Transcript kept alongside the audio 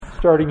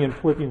starting in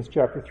Philippians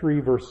chapter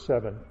 3, verse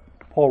 7.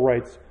 Paul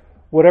writes,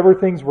 "Whatever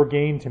things were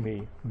gained to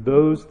me,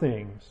 those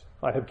things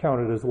I have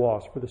counted as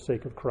loss for the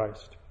sake of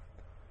Christ.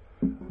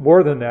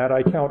 More than that,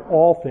 I count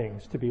all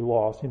things to be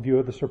lost in view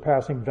of the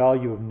surpassing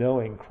value of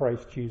knowing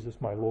Christ Jesus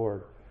my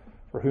Lord,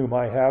 for whom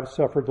I have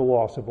suffered the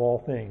loss of all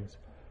things,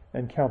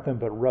 and count them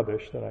but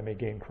rubbish that I may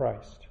gain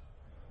Christ,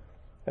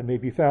 and may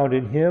be found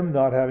in him,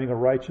 not having a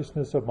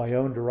righteousness of my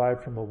own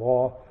derived from the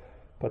law,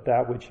 but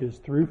that which is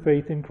through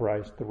faith in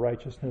Christ, the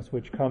righteousness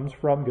which comes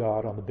from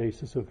God on the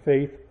basis of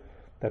faith,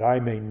 that I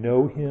may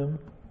know him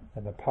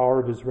and the power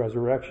of his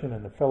resurrection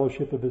and the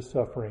fellowship of his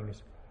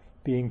sufferings,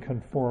 being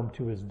conformed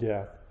to his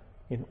death,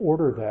 in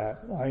order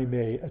that I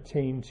may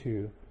attain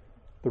to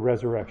the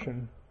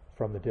resurrection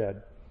from the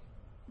dead."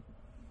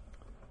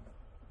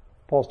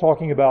 Paul's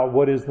talking about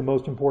what is the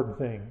most important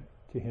thing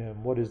to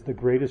him, what is the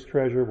greatest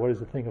treasure, what is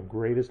the thing of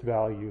greatest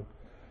value.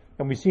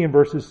 And we see in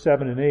verses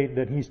 7 and 8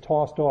 that he's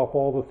tossed off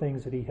all the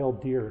things that he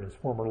held dear in his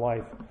former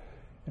life.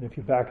 And if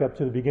you back up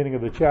to the beginning of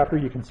the chapter,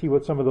 you can see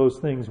what some of those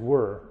things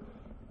were.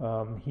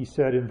 He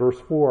said in verse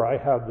 4, "I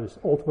have this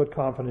ultimate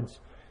confidence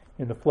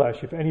in the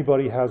flesh. If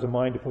anybody has a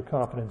mind to put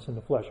confidence in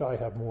the flesh, I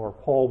have more."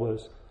 Paul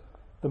was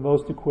the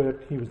most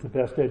equipped. He was the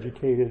best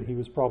educated. He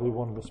was probably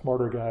one of the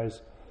smarter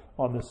guys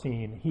on the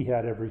scene. He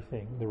had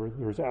everything. There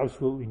was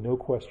absolutely no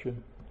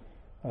question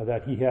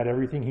that he had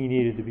everything he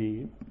needed to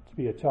be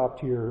a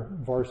top-tier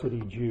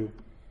varsity Jew,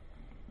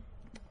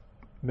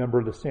 member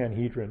of the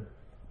Sanhedrin.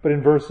 But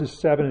in verses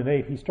 7 and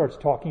 8, he starts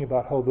talking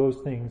about how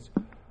those things,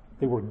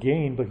 they were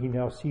gained, but he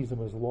now sees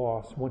them as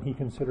loss when he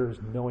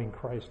considers knowing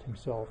Christ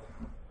himself,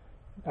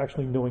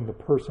 actually knowing the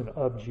person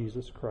of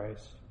Jesus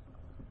Christ.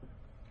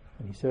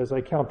 And he says,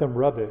 "I count them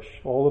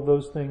rubbish." All of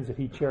those things that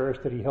he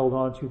cherished, that he held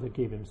on to, that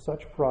gave him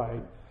such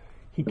pride,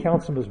 he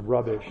counts them as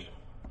rubbish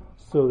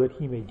so that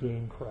he may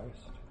gain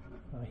Christ.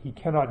 He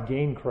cannot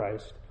gain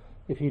Christ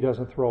if he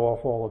doesn't throw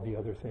off all of the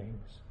other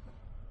things.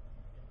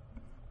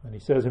 And he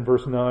says in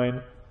verse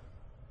 9,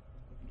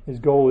 his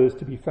goal is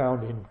to be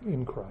found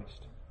in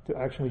Christ, to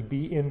actually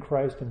be in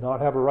Christ and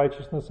not have a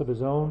righteousness of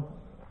his own,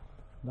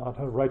 not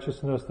a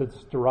righteousness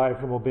that's derived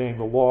from obeying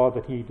the law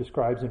that he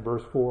describes in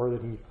verse 4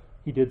 that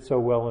he did so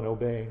well in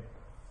obeying,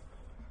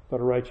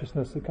 but a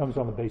righteousness that comes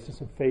on the basis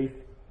of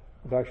faith,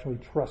 of actually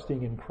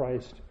trusting in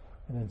Christ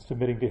and then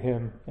submitting to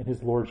him and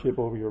his lordship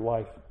over your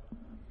life.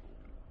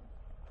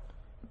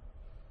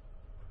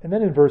 And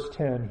then in verse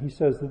 10, he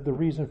says that the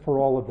reason for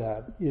all of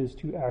that is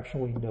to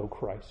actually know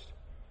Christ.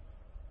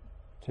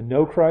 To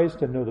know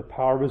Christ and know the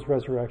power of his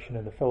resurrection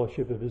and the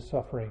fellowship of his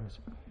sufferings.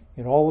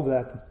 In all of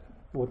that,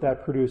 what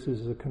that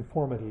produces is a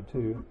conformity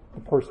to the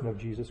person of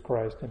Jesus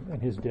Christ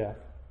and his death.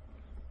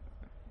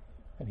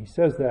 And he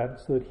says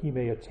that so that he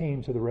may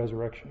attain to the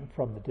resurrection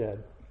from the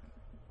dead.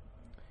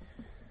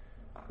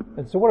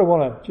 And so what I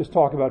want to just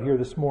talk about here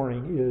this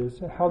morning is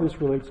how this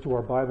relates to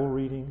our Bible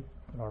reading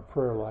and our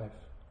prayer life.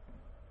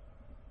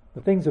 The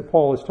things that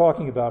Paul is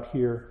talking about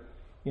here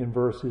in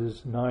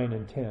verses 9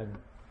 and 10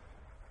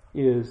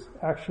 is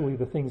actually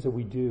the things that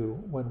we do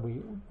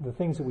the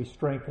things that we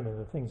strengthen and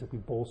the things that we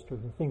bolster,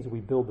 the things that we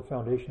build the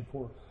foundation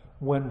for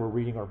when we're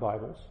reading our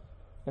Bibles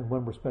and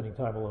when we're spending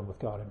time alone with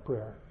God in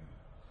prayer.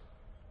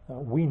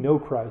 We know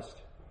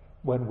Christ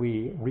when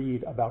we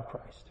read about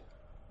Christ.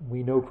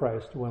 We know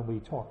Christ when we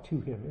talk to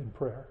him in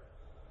prayer.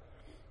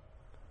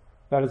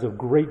 That is of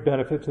great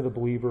benefit to the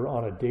believer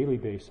on a daily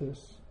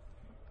basis.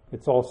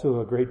 It's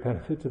also a great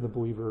benefit to the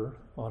believer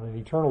on an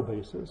eternal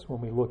basis.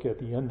 When we look at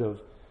the end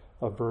of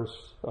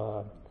verse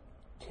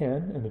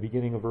 10 and the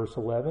beginning of verse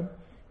 11,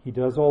 he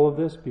does all of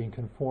this being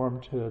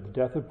conformed to the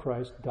death of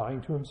Christ, dying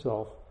to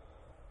himself,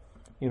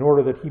 in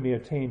order that he may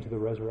attain to the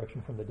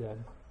resurrection from the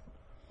dead.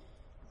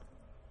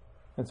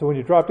 And so when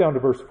you drop down to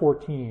verse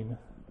 14,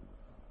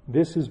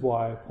 this is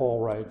why Paul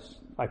writes,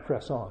 "I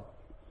press on.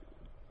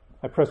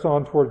 I press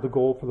on toward the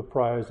goal for the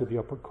prize of the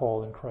upward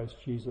call in Christ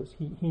Jesus."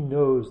 He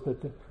knows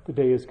that the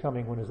day is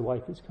coming when his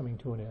life is coming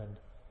to an end.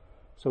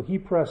 So he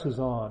presses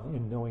on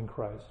in knowing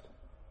Christ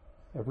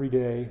every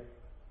day,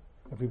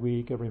 every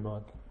week, every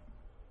month.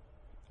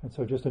 And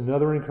so just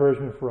another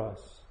encouragement for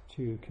us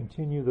to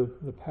continue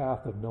the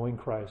path of knowing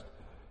Christ.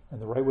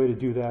 And the right way to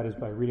do that is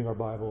by reading our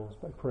Bibles,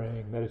 by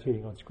praying,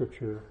 meditating on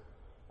Scripture,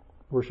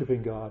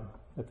 worshiping God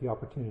at the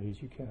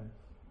opportunities you can.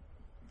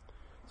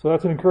 So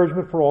that's an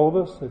encouragement for all of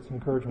us. It's an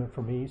encouragement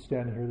for me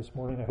standing here this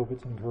morning. I hope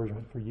it's an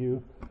encouragement for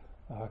you.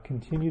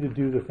 Continue to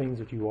do the things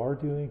that you are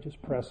doing.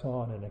 Just press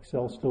on and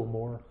excel still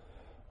more.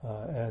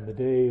 And the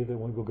day that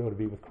we will go to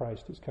be with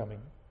Christ is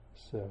coming.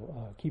 So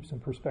keep some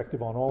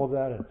perspective on all of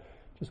that, and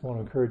just want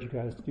to encourage you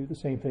guys to do the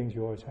same things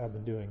you always have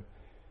been doing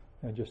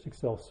and just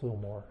excel still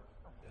more.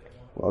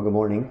 Well, good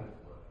morning.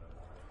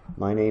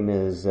 My name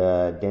is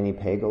Denny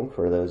Pagel,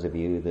 for those of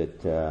you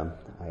that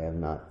I have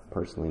not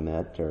personally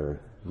met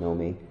or know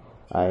me.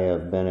 I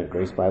have been at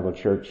Grace Bible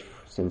Church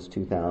since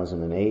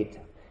 2008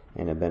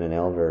 and have been an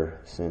elder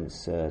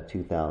since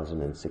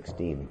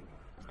 2016.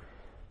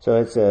 So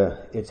it's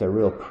a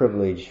real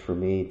privilege for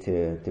me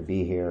to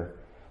be here.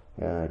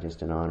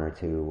 Just an honor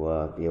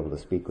to be able to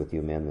speak with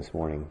you men this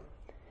morning.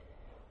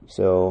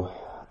 So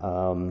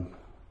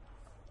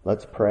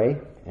let's pray,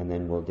 and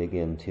then we'll dig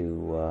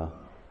into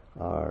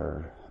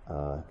our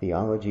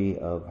theology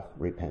of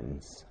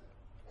repentance.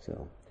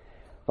 So,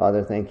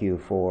 Father, thank you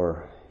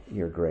for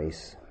your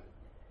grace.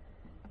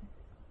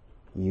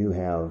 You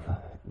have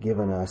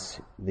given us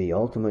the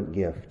ultimate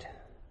gift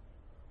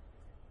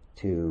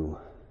to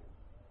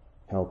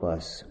help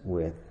us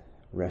with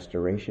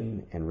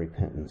restoration and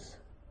repentance.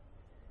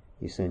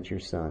 You sent your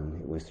Son.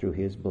 It was through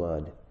his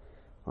blood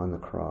on the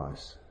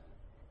cross,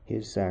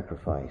 his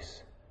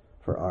sacrifice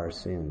for our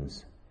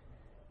sins,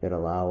 that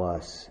allow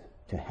us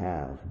to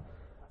have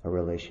a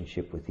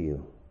relationship with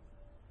you,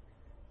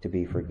 to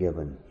be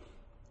forgiven,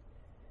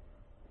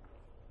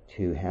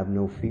 to have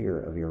no fear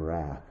of your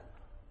wrath,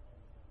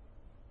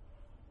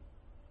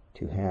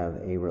 to have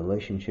a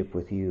relationship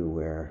with you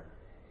where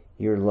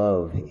your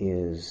love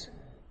is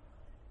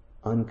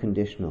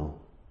unconditional,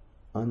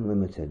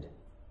 unlimited.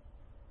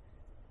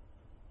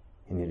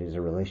 And it is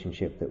a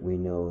relationship that we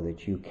know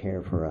that you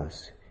care for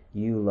us.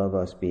 You love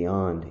us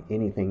beyond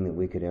anything that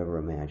we could ever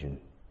imagine.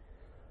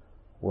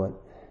 What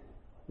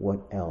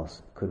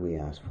else could we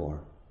ask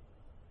for?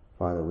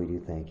 Father, we do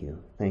thank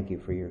you. Thank you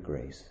for your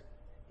grace.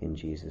 In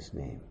Jesus'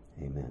 name,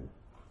 amen.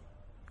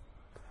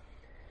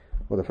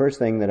 Well, the first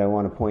thing that I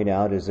want to point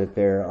out is that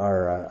there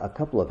are a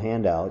couple of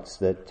handouts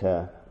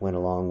that went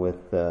along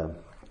with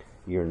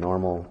your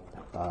normal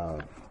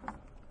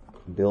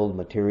build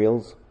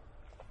materials.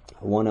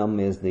 One of them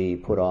is the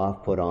put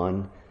off, put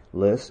on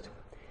list.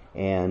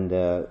 And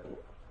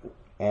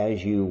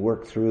as you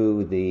work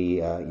through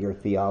your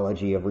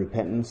theology of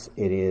repentance,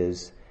 it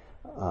is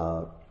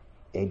a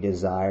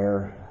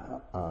desire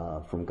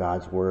from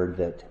God's Word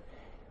that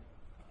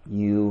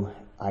you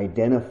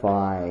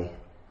identify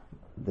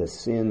the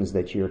sins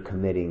that you're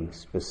committing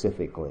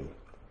specifically.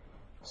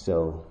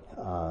 So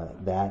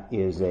that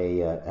is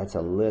that's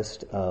a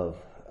list of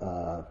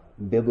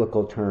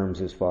biblical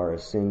terms as far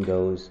as sin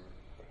goes.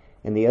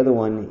 And the other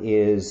one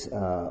is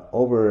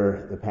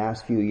over the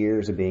past few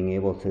years of being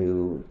able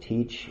to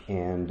teach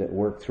and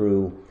work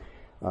through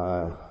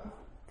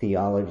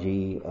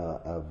theology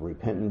of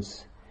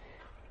repentance,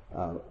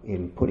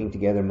 in putting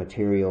together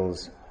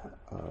materials.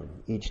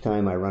 Each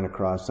time I run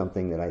across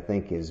something that I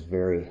think is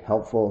very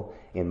helpful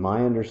in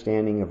my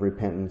understanding of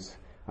repentance,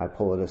 I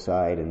pull it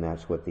aside, and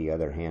that's what the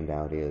other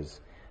handout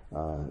is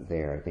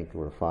there. I think there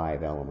were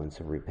 5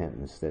 elements of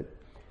repentance.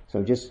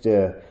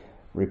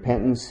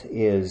 Repentance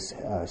is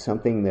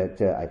something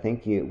that I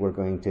think we're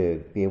going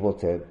to be able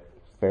to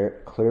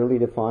clearly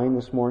define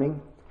this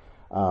morning.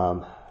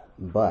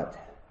 But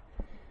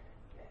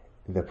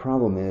the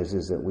problem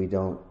is that we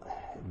don't,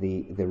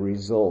 the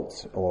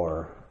results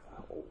or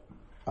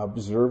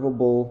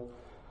observable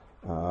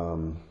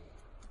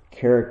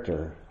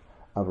character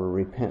of a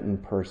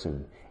repentant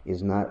person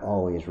is not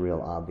always real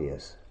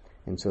obvious.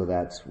 And so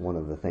that's one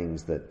of the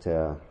things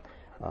that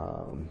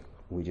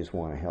we just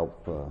want to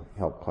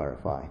help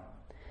clarify.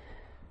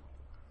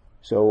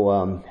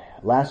 So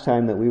last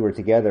time that we were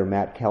together,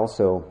 Matt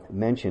Kelso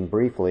mentioned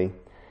briefly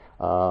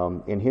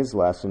in his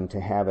lesson to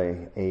have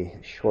a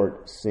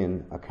short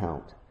sin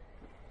account.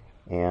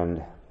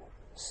 And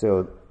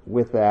so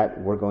with that,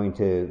 we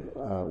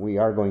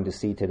are going to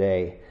see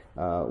today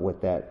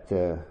what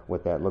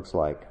that looks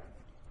like.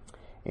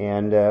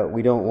 And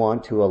we don't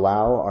want to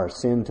allow our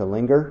sin to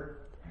linger.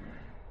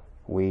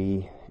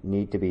 We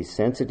need to be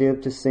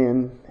sensitive to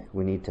sin.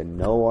 We need to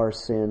know our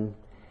sin.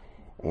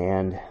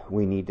 And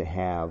we need to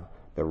have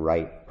the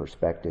right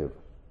perspective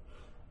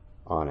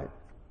on it.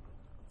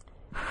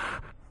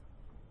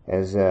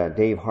 As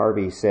Dave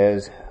Harvey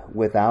says,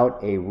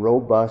 without a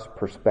robust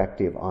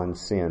perspective on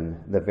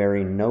sin, the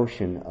very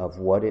notion of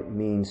what it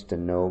means to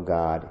know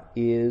God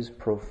is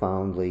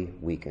profoundly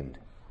weakened.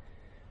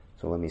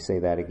 So let me say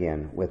that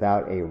again.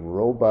 Without a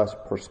robust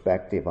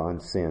perspective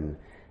on sin,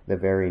 the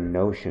very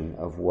notion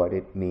of what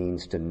it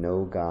means to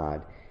know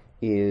God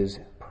is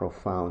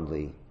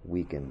profoundly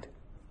weakened.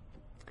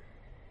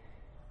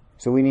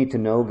 So we need to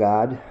know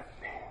God.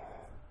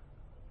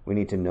 We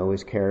need to know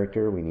His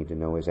character. We need to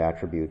know His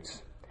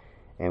attributes.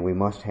 And we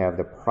must have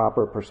the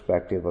proper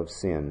perspective of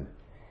sin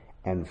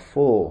and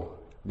full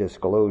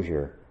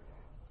disclosure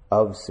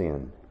of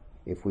sin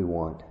if we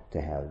want to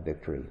have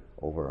victory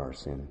over our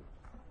sin.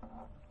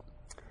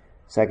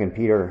 2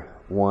 Peter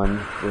 1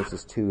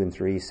 verses 2 and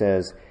 3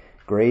 says,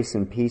 "Grace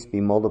and peace be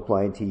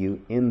multiplied to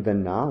you in the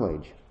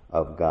knowledge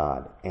of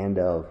God and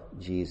of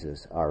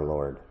Jesus our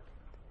Lord,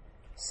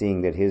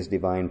 seeing that His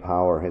divine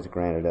power has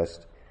granted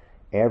us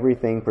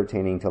everything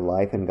pertaining to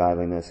life and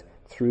godliness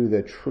through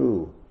the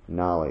true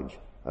knowledge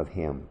of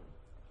Him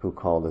who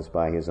called us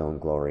by His own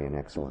glory and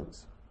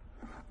excellence."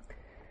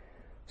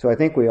 So I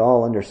think we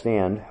all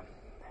understand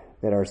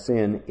that our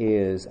sin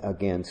is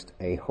against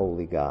a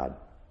holy God.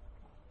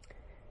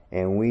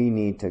 And we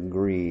need to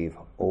grieve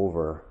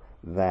over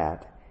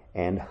that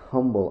and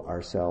humble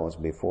ourselves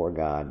before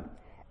God,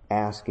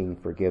 asking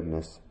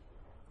forgiveness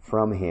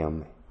from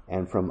Him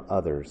and from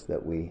others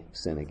that we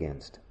sin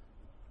against.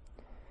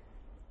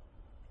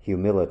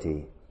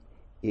 Humility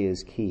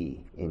is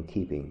key in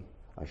keeping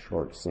a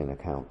short sin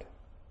account.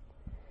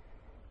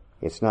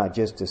 It's not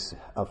just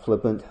a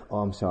flippant, "Oh,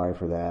 I'm sorry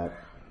for that,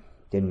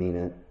 didn't mean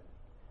it."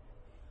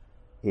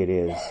 It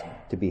is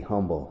to be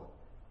humble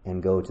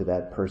and go to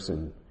that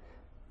person,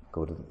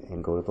 go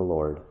to the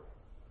Lord.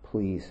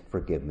 "Please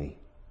forgive me.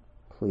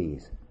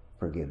 Please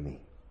forgive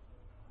me."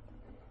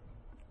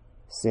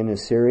 Sin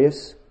is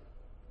serious,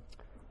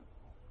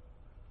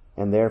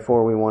 and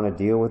therefore we want to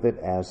deal with it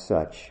as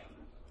such.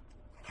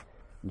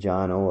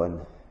 John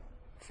Owen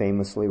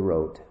famously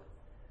wrote,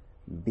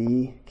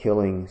 "Be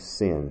killing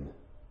sin,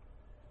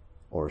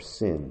 or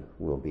sin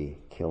will be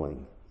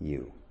killing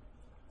you."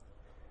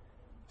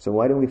 So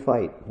why do we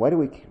fight? Why do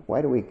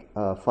we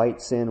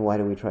fight sin? Why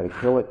do we try to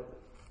kill it?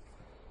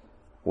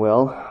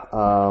 Well,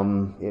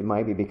 it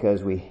might be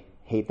because we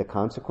hate the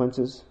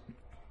consequences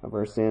of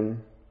our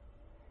sin.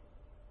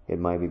 It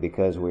might be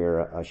because we're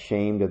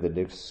ashamed of the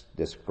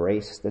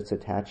disgrace that's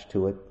attached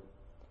to it.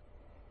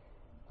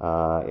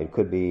 It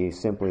could be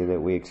simply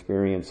that we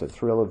experience a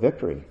thrill of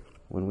victory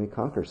when we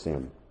conquer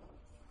sin.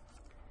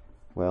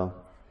 Well,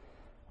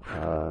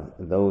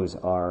 those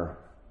are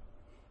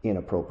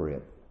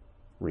inappropriate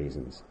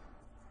reasons.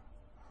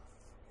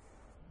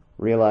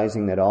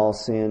 Realizing that all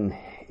sin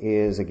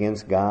is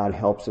against God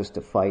helps us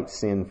to fight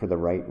sin for the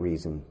right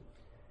reason,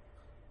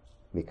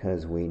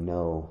 because we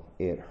know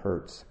it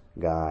hurts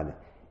God,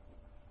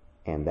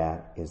 and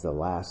that is the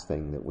last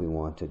thing that we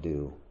want to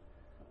do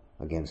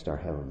against our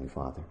Heavenly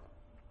Father.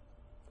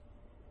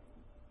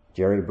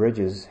 Jerry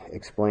Bridges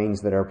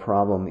explains that our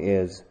problem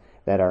is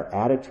that our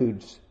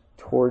attitudes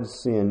towards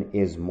sin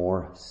is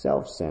more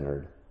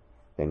self-centered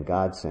than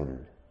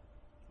God-centered.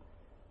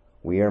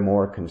 We are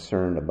more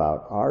concerned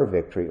about our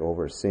victory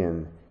over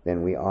sin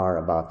than we are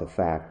about the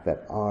fact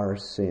that our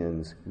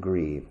sins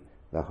grieve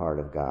the heart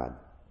of God.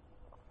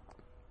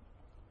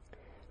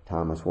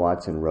 Thomas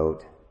Watson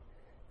wrote,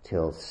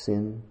 "Till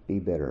sin be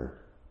bitter,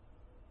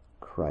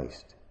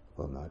 Christ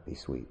will not be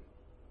sweet."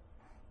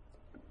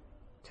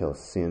 Till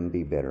sin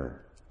be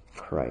bitter,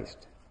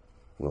 Christ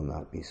will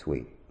not be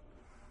sweet.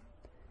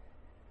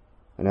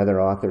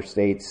 Another author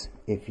states,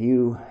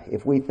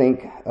 if we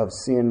think of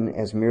sin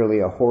as merely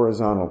a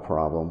horizontal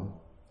problem,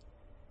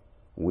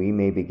 we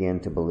may begin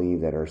to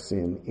believe that our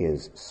sin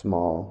is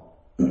small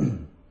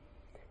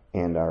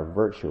and our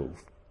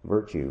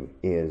virtue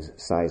is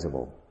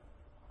sizable.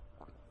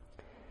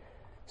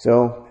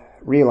 So,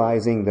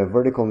 realizing the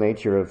vertical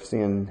nature of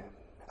sin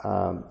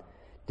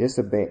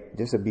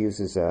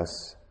disabuses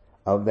us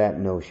of that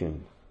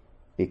notion,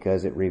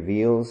 because it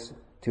reveals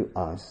to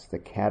us the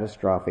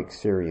catastrophic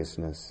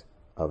seriousness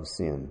of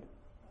sin.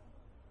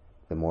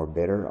 The more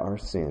bitter our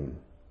sin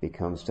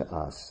becomes to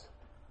us,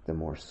 the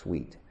more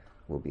sweet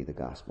will be the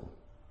gospel.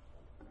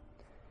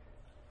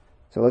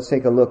 So let's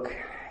take a look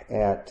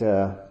at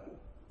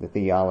the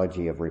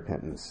theology of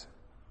repentance.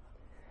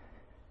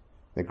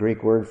 The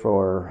Greek word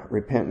for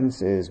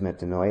repentance is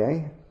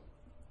metanoia.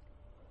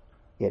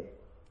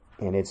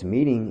 And its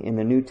meaning in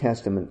the New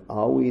Testament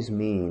always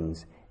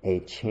means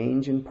a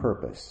change in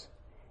purpose,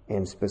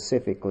 and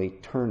specifically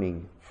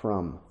turning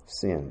from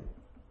sin.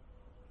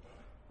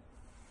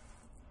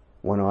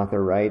 One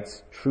author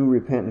writes, "True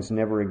repentance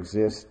never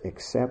exists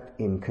except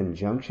in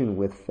conjunction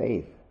with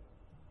faith."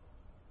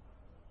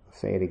 I'll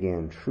say it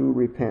again. True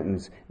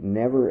repentance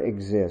never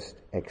exists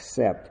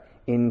except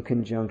in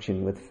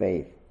conjunction with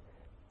faith.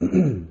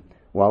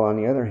 While on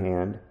the other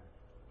hand,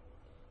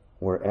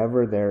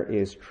 wherever there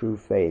is true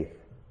faith,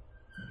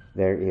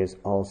 there is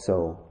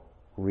also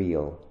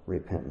real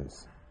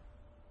repentance.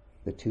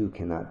 The two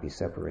cannot be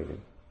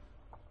separated.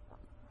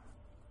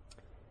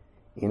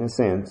 In a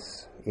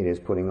sense, it is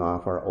putting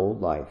off our old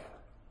life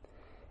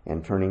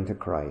and turning to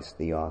Christ,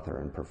 the author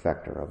and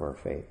perfecter of our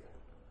faith.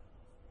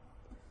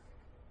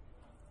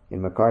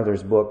 In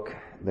MacArthur's book,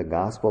 The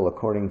Gospel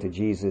According to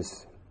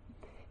Jesus,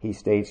 he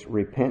states,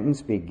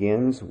 repentance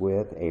begins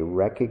with a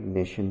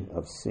recognition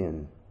of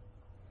sin.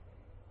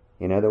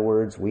 In other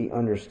words, we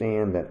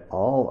understand that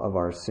all of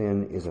our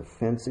sin is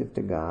offensive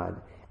to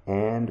God,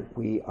 and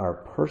we are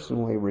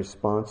personally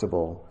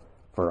responsible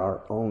for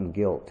our own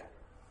guilt.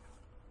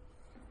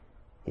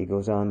 He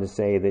goes on to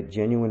say that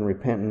genuine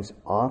repentance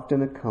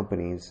often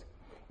accompanies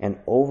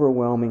an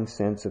overwhelming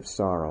sense of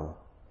sorrow.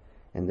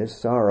 And this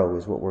sorrow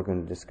is what we're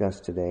going to discuss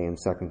today in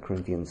 2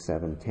 Corinthians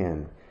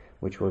 7:10,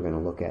 which we're going to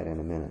look at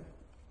in a minute.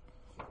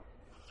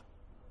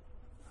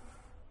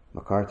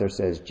 MacArthur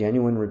says,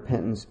 genuine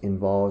repentance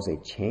involves a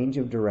change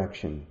of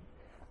direction,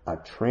 a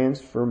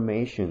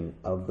transformation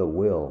of the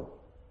will.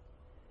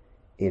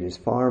 It is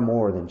far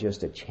more than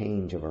just a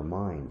change of our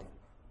mind.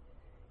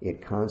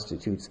 It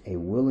constitutes a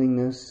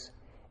willingness,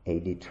 a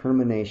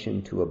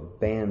determination to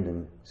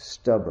abandon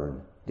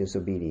stubborn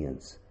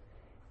disobedience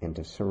and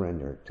to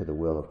surrender to the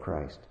will of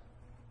Christ.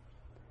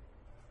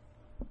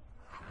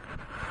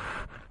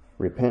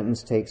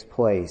 Repentance takes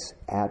place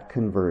at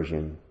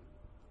conversion,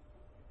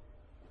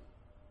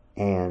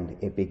 and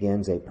it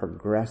begins a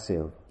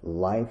progressive,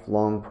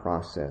 lifelong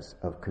process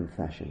of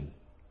confession.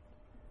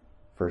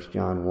 1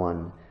 John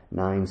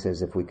 1:9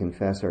 says, if we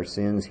confess our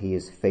sins, he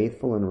is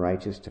faithful and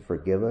righteous to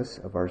forgive us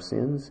of our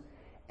sins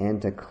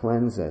and to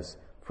cleanse us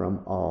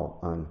from all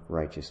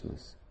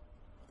unrighteousness.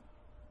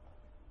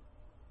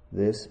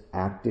 This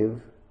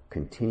active,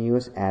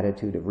 continuous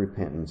attitude of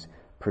repentance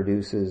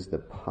produces the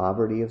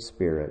poverty of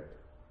spirit,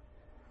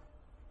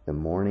 the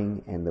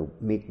mourning and the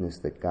meekness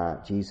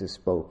that Jesus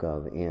spoke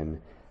of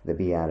in the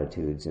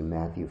Beatitudes in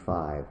Matthew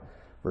 5,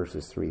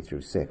 verses 3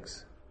 through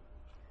 6.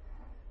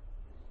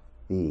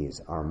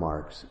 These are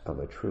marks of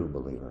a true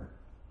believer.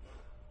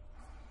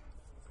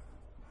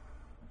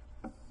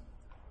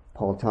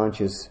 Paul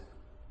Tonches,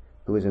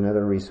 who is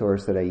another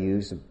resource that I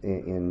use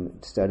in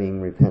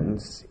studying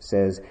repentance,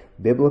 says,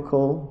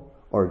 biblical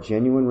or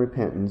genuine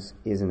repentance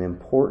is an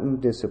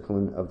important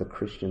discipline of the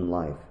Christian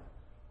life,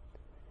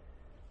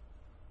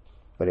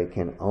 but it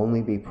can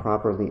only be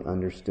properly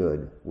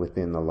understood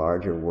within the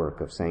larger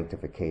work of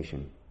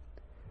sanctification.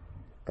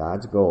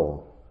 God's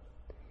goal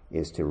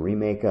is to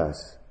remake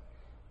us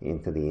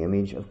into the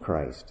image of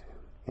Christ,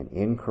 and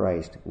in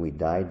Christ we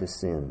died to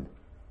sin,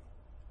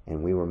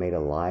 and we were made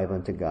alive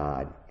unto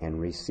God and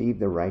received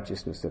the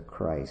righteousness of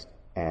Christ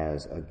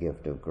as a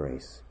gift of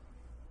grace.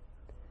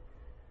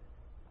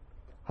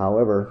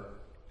 However,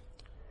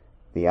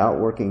 the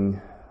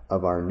outworking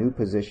of our new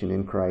position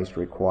in Christ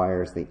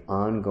requires the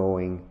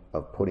ongoing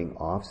of putting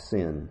off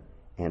sin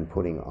and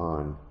putting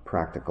on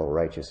practical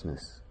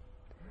righteousness.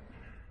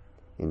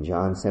 In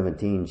John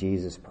 17,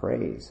 Jesus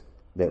prays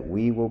that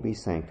we will be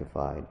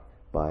sanctified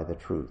by the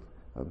truth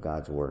of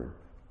God's Word.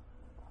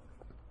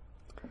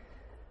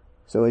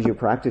 So as you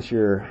practice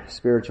your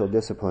spiritual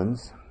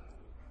disciplines,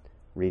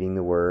 reading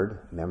the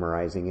Word,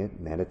 memorizing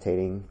it,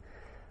 meditating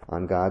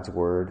on God's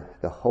Word,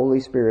 the Holy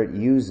Spirit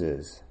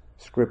uses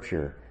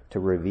Scripture to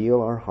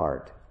reveal our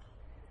heart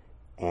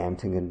and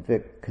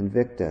to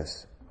convict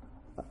us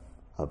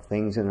of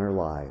things in our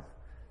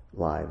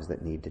lives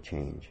that need to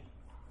change.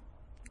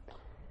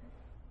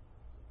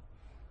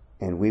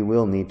 And we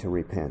will need to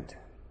repent.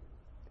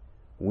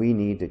 We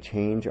need to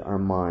change our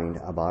mind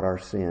about our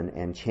sin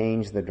and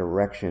change the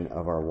direction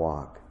of our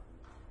walk.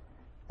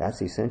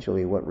 That's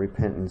essentially what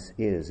repentance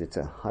is. It's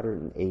a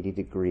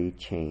 180-degree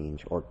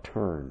change or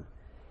turn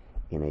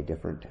in a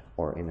different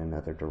or in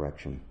another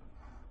direction.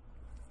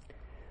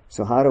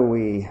 So how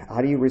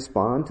do you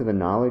respond to the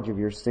knowledge of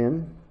your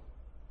sin?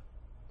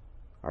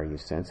 Are you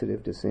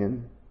sensitive to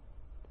sin?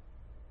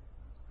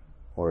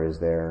 Or is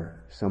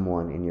there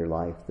someone in your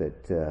life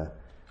that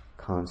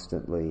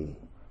constantly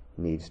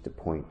needs to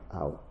point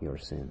out your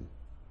sin?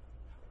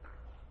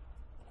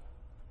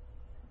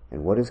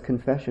 And what does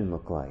confession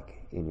look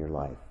like in your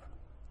life?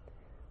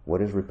 What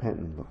does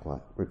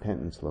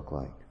repentance look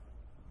like?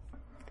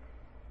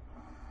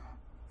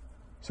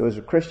 So as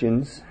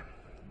Christians,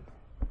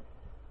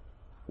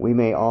 we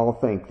may all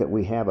think that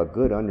we have a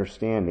good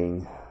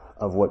understanding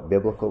of what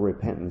biblical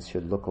repentance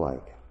should look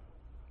like.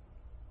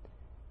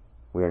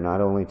 We are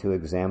not only to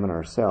examine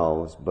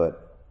ourselves,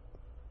 but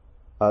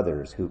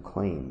others who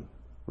claim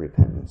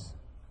repentance.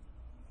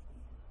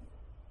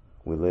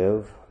 We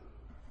live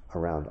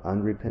around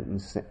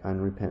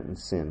unrepentant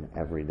sin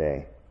every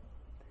day.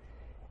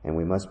 And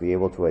we must be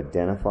able to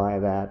identify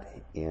that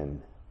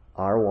in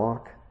our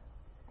walk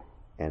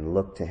and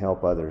look to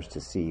help others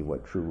to see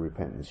what true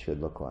repentance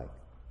should look like.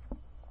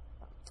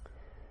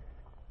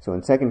 So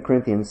in 2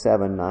 Corinthians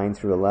 7, 9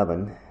 through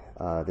 11,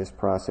 this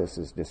process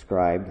is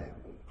described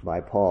by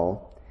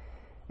Paul,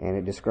 and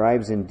it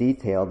describes in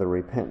detail the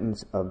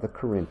repentance of the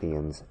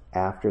Corinthians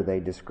after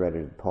they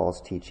discredited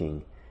Paul's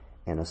teaching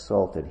and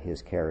assaulted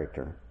his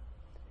character.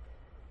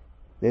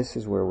 This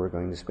is where we're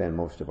going to spend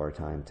most of our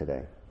time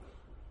today.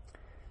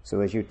 So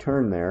as you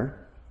turn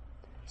there,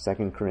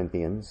 2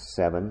 Corinthians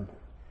 7,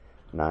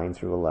 9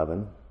 through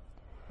 11,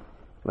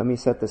 let me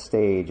set the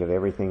stage of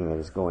everything that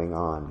is going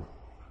on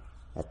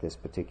at this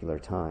particular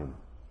time.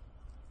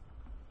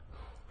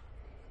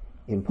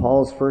 In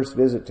Paul's first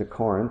visit to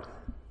Corinth,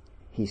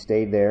 he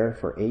stayed there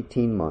for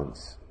 18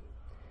 months,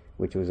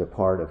 which was a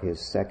part of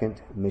his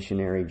second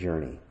missionary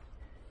journey.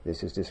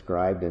 This is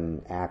described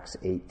in Acts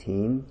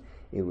 18.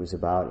 It was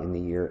about in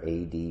the year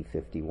AD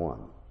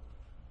 51.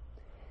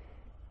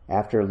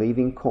 After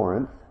leaving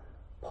Corinth,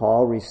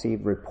 Paul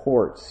received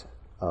reports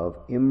of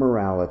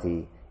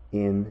immorality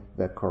in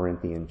the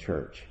Corinthian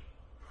church.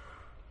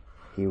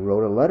 He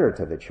wrote a letter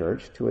to the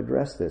church to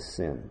address this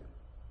sin.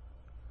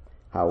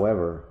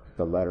 However,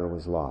 the letter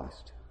was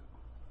lost.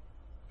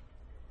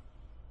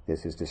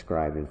 This is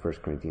described in 1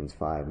 Corinthians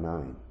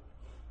 5:9.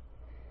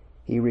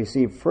 He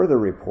received further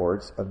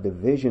reports of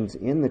divisions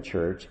in the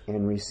church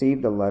and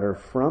received a letter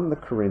from the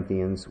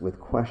Corinthians with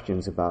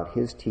questions about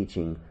his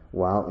teaching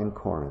while in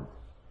Corinth.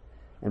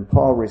 And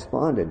Paul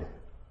responded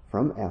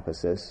from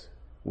Ephesus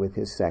with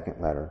his second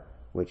letter,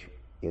 which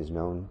is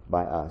known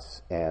by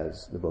us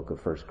as the book of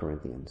 1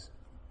 Corinthians.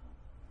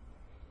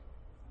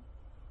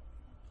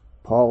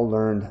 Paul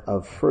learned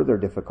of further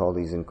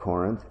difficulties in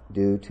Corinth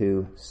due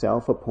to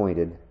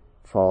self-appointed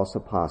false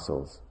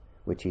apostles,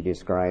 which he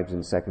describes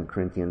in 2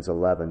 Corinthians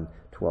 11,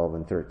 12,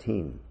 and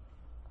 13.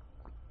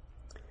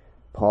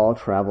 Paul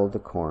traveled to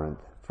Corinth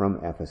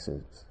from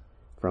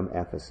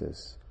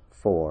Ephesus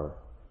for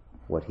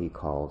what he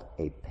called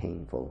a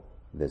painful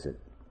visit.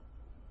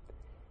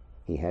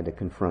 He had to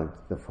confront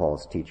the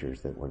false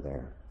teachers that were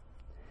there.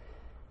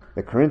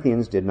 The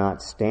Corinthians did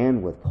not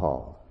stand with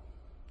Paul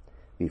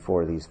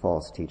before these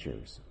false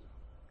teachers.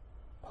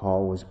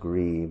 Paul was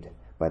grieved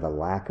by the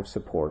lack of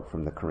support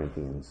from the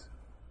Corinthians.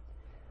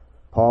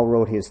 Paul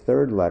wrote his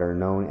third letter,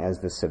 known as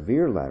the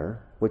Severe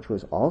Letter, which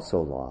was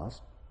also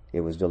lost.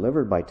 It was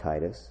delivered by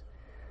Titus,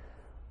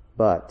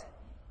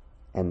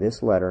 and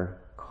this letter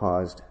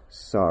caused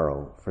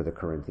sorrow for the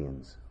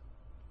Corinthians.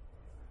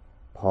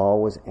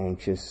 Paul was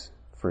anxious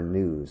for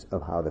news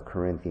of how the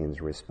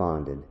Corinthians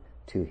responded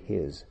to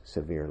his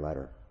severe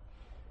letter.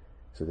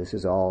 So this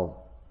is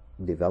all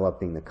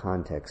developing the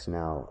context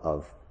now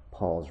of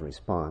Paul's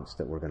response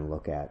that we're going to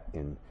look at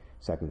in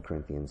 2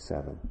 Corinthians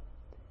 7.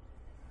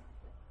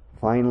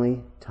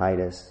 Finally,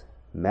 Titus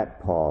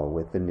met Paul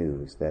with the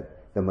news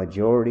that the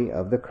majority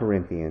of the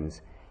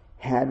Corinthians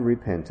had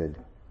repented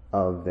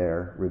of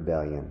their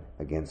rebellion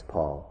against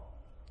Paul.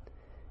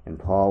 And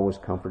Paul was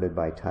comforted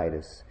by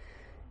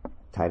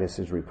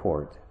Titus's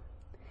report,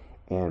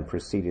 and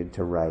proceeded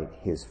to write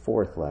his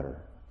fourth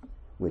letter,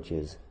 which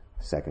is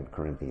 2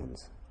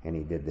 Corinthians. And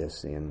he did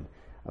this in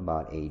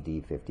about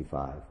AD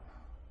 55.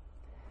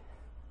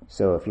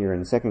 So if you're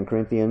in 2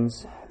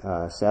 Corinthians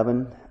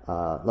 7,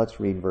 let's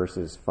read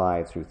verses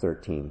 5 through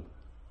 13.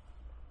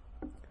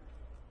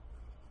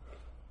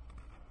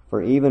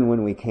 For even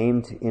when we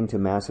came into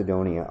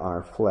Macedonia,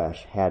 our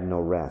flesh had no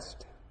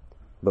rest,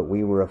 but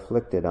we were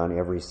afflicted on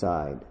every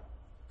side,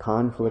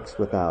 conflicts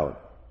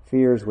without,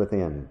 fears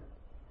within.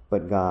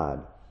 But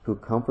God, who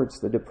comforts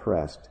the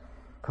depressed,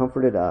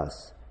 comforted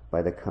us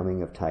by the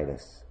coming of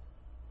Titus.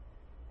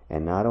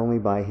 And not only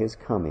by his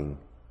coming,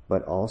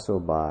 but also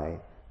by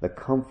the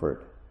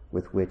comfort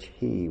with which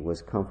he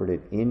was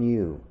comforted in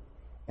you,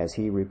 as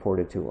he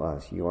reported to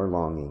us your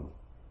longing,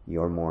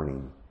 your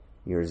mourning,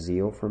 your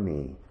zeal for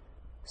me,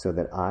 so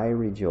that I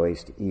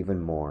rejoiced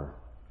even more.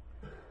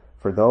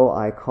 For though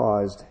I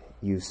caused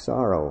you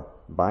sorrow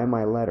by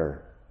my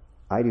letter,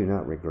 I do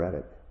not regret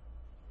it,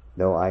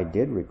 though I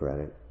did regret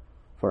it,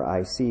 for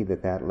I see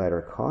that that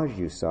letter caused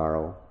you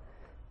sorrow,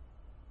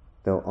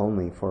 though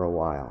only for a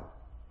while.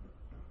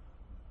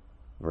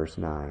 Verse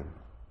 9,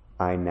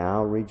 I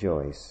now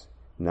rejoice,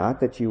 not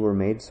that you were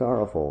made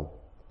sorrowful,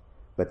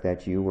 but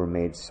that you were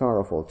made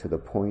sorrowful to the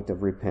point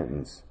of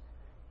repentance,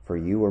 for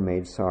you were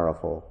made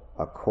sorrowful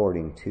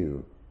according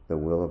to the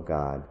will of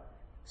God,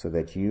 so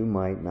that you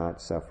might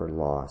not suffer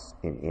loss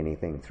in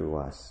anything through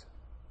us.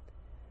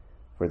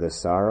 For the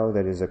sorrow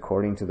that is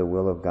according to the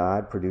will of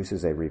God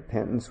produces a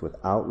repentance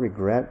without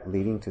regret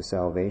leading to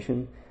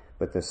salvation,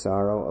 but the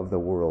sorrow of the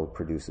world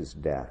produces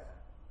death.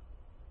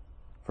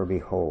 For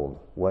behold,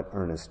 what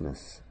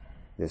earnestness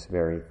this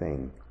very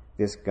thing,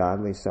 this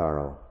godly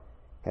sorrow,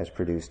 has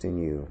produced in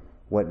you.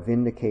 What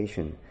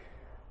vindication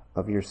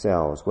of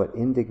yourselves, what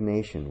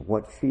indignation,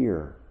 what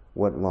fear,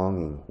 what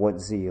longing,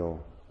 what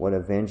zeal, what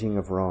avenging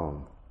of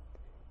wrong.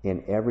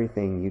 In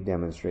everything you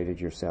demonstrated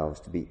yourselves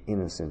to be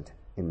innocent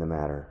in the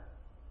matter.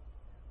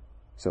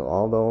 So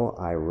although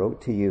I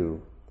wrote to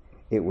you,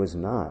 it was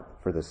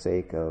not for the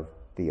sake of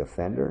the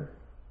offender,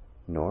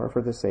 nor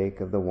for the sake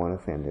of the one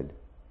offended,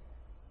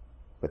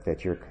 but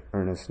that your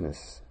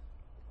earnestness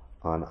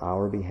on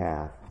our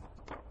behalf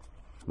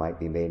might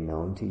be made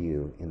known to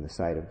you in the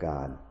sight of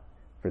God.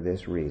 For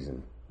this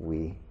reason,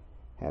 we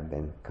have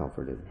been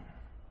comforted.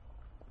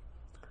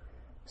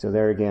 So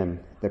there again,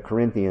 the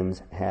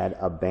Corinthians had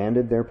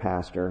abandoned their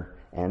pastor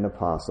and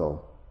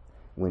apostle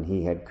when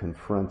he had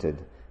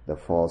confronted the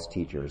false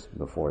teachers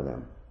before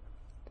them.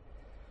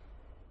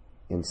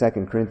 In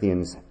 2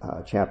 Corinthians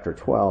chapter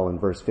 12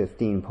 and verse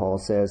 15, Paul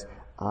says,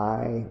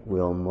 I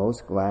will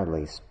most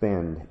gladly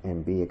spend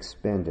and be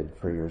expended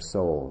for your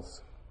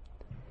souls.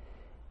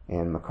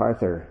 And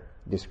MacArthur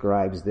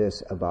describes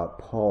this about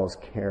Paul's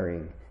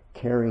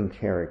caring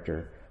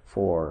character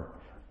for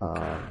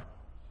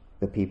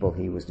the people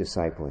he was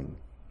discipling.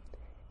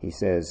 He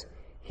says,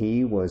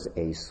 he was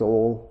a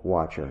soul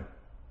watcher,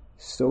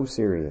 so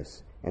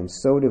serious and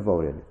so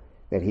devoted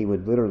that he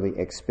would literally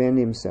expend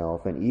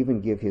himself and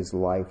even give his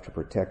life to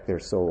protect their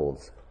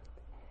souls.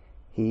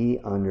 He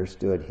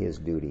understood his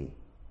duty.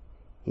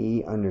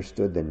 He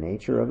understood the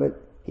nature of it.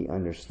 He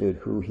understood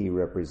who he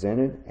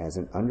represented as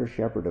an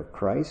under-shepherd of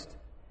Christ.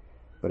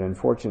 But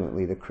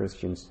unfortunately,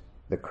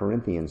 the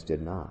Corinthians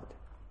did not.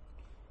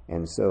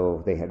 And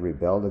so they had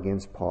rebelled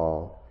against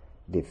Paul,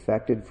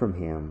 defected from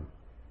him,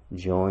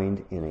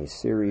 joined in a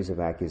series of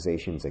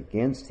accusations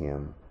against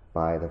him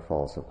by the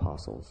false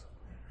apostles.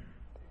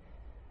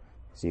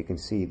 So you can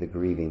see the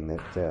grieving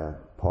that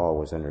Paul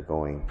was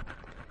undergoing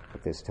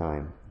at this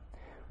time.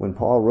 When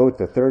Paul wrote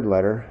the third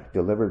letter,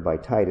 delivered by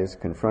Titus,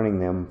 confronting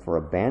them for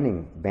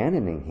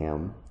abandoning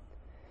him,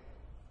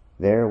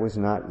 there was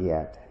not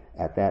yet,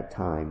 at that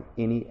time,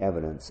 any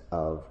evidence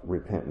of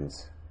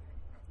repentance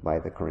by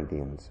the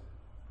Corinthians.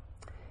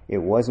 It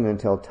wasn't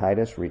until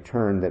Titus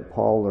returned that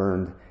Paul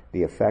learned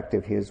the effect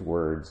of his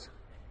words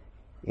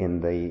in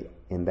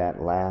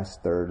that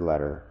last third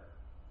letter,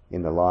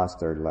 in the lost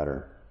third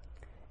letter.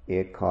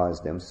 It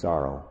caused them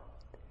sorrow.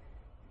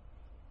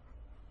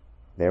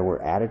 There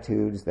were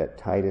attitudes that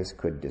Titus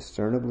could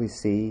discernibly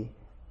see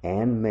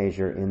and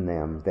measure in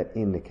them that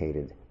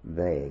indicated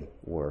they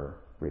were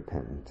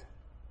repentant.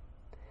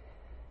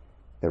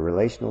 The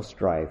relational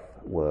strife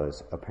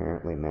was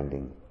apparently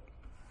mending.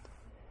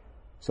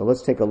 So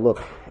let's take a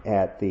look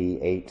at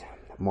the 8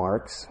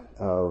 marks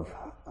of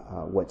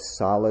what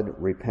solid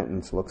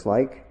repentance looks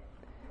like.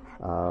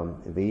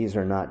 These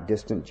are not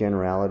distant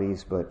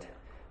generalities, but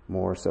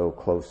more so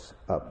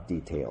close-up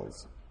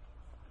details.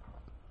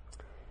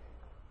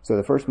 So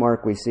the first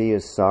mark we see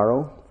is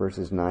sorrow,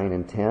 verses 9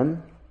 and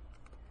 10.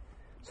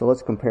 So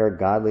let's compare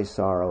godly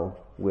sorrow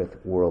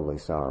with worldly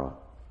sorrow.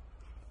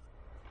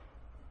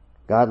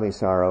 Godly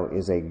sorrow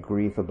is a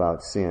grief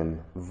about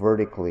sin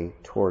vertically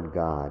toward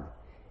God.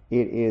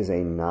 It is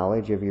a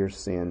knowledge of your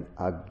sin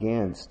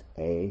against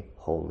a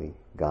holy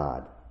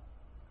God.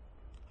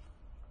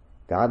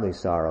 Godly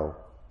sorrow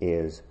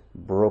is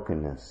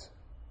brokenness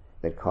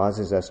that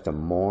causes us to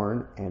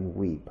mourn and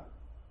weep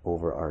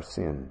over our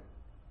sin,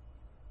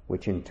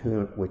 which in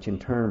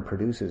turn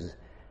produces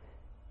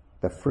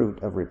the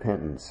fruit of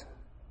repentance.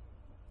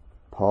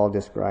 Paul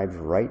describes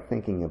right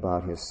thinking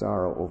about his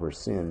sorrow over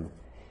sin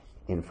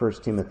in 1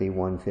 Timothy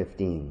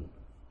 1:15.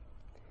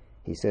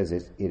 He says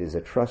it is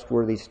a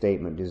trustworthy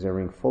statement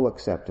deserving full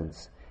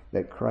acceptance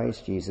that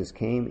Christ Jesus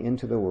came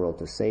into the world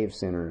to save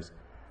sinners,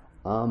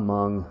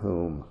 among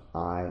whom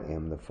I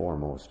am the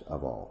foremost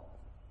of all.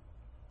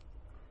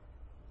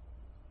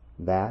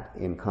 That,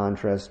 in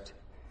contrast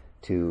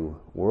to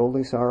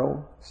worldly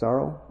sorrow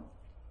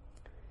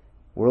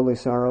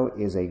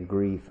is a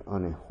grief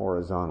on a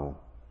horizontal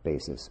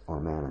basis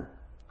or manner.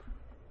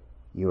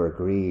 You are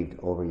grieved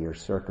over your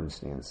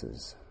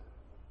circumstances,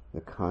 the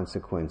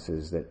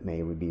consequences that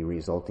may be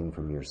resulting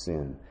from your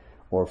sin,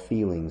 or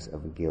feelings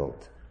of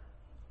guilt.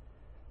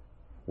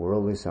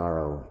 Worldly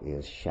sorrow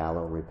is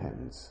shallow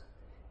repentance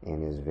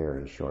and is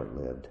very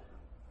short-lived.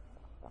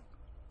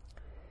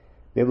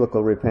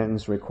 Biblical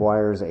repentance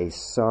requires a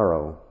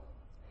sorrow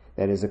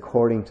that is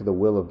according to the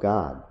will of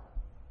God.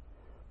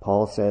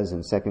 Paul says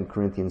in 2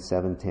 Corinthians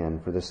 7:10,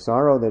 "For the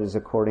sorrow that is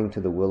according to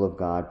the will of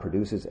God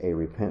produces a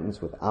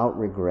repentance without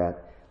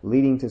regret,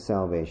 leading to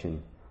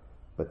salvation,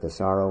 but the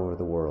sorrow of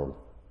the world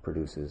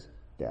produces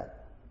death."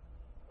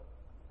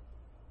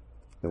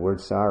 The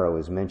word sorrow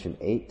is mentioned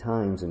 8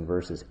 times in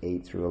verses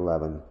 8 through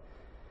 11.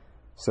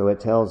 So it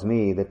tells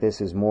me that this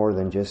is more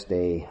than just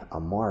a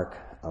mark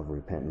of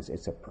repentance.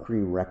 It's a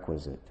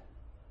prerequisite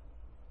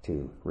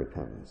to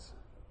repentance.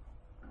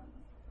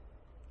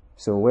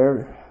 So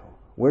where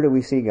do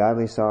we see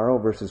godly sorrow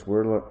versus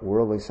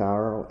worldly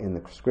sorrow in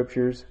the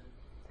Scriptures?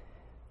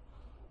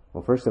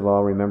 Well, first of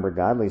all, remember,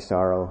 godly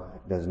sorrow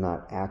does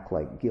not act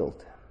like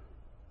guilt.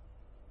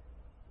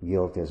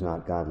 Guilt is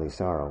not godly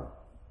sorrow.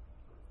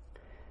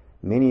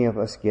 Many of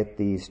us get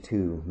these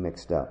two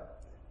mixed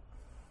up.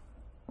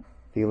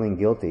 Feeling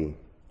guilty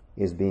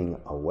is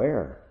being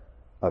aware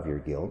of your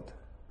guilt.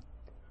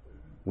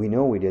 We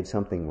know we did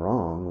something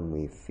wrong when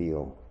we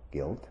feel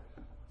guilt.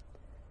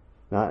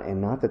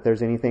 Not that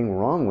there's anything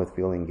wrong with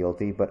feeling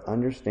guilty, but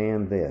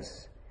understand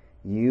this.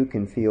 You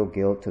can feel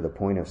guilt to the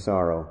point of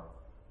sorrow,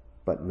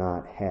 but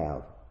not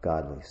have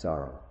godly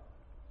sorrow.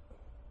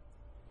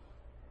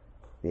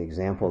 The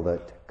example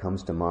that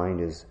comes to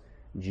mind is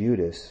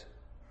Judas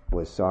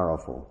was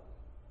sorrowful,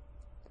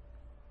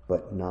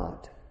 but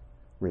not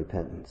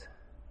repentant.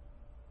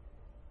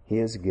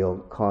 His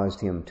guilt caused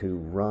him to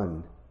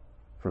run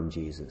from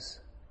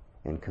Jesus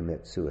and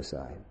commit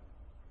suicide.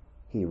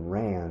 He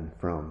ran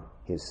from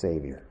his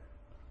Savior.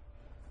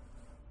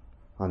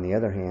 On the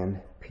other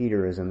hand,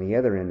 Peter is on the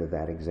other end of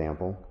that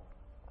example.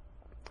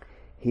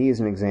 He is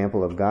an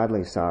example of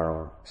godly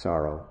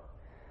sorrow.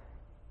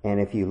 And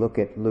if you look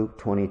at Luke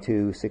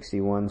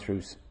 22:61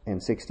 through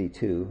and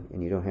 62,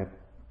 and you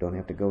don't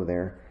have to go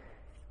there,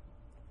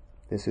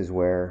 this is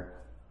where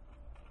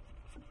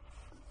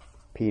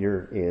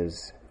Peter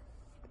is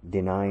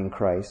denying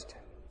Christ.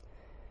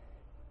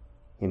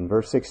 In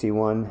verse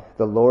 61,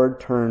 the Lord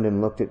turned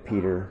and looked at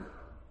Peter,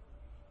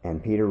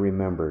 and Peter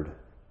remembered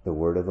the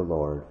word of the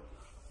Lord,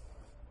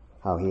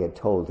 how he had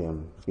told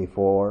him,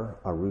 "Before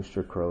a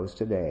rooster crows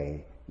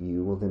today,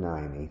 you will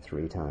deny me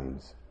 3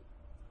 times."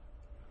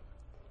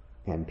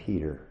 And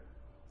Peter,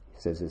 he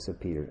says this of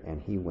Peter,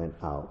 and he went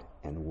out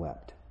and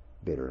wept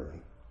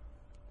bitterly.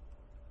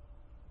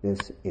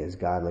 This is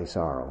godly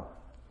sorrow,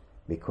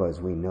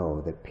 because we know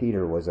that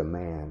Peter was a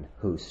man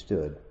who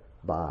stood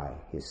by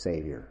his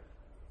Savior.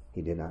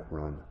 He did not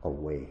run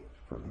away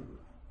from him.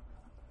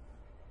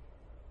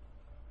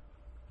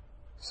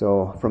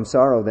 So from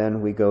sorrow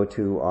then we go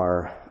to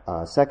our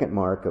second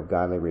mark of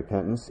godly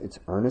repentance. It's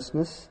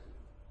earnestness.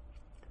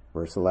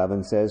 Verse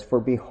 11 says,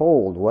 "For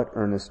behold, what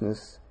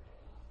earnestness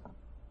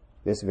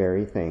this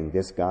very thing,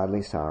 this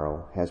godly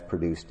sorrow, has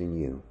produced in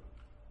you."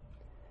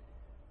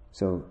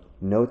 So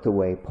note the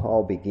way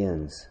Paul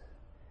begins.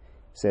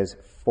 He says,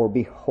 "For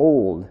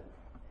behold,"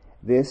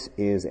 this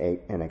is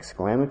an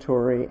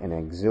exclamatory and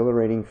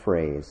exhilarating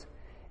phrase.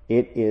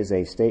 It is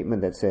a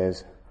statement that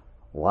says,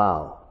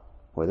 wow,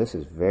 well, this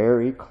is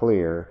very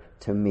clear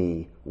to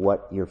me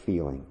what you're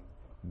feeling.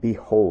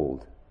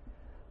 Behold.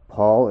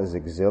 Paul is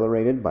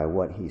exhilarated by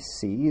what he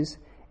sees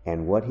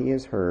and what he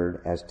has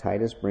heard as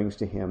Titus brings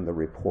to him the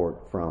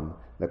report from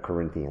the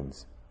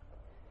Corinthians.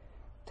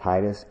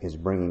 Titus is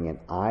bringing an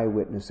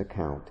eyewitness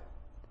account.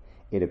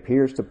 It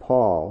appears to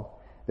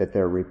Paul that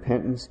their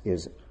repentance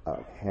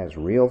has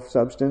real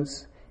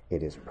substance,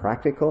 it is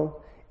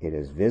practical, it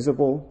is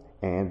visible,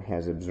 and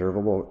has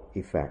observable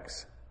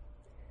effects.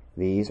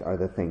 These are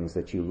the things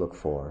that you look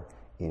for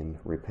in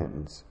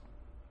repentance.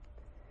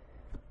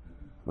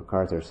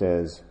 MacArthur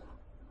says,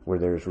 where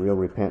there is real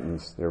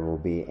repentance, there will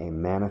be a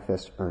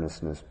manifest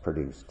earnestness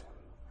produced.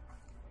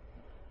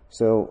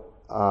 So,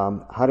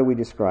 how do we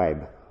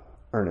describe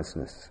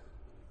earnestness?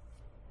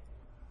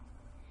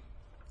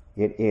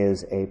 It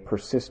is a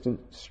persistent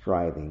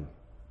striving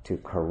to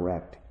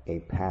correct a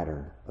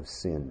pattern of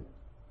sin.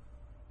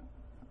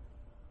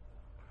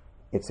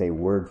 It's a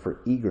word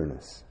for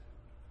eagerness.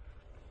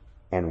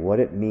 And what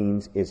it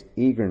means is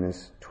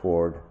eagerness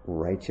toward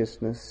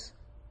righteousness,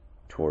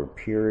 toward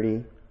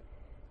purity.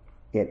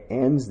 It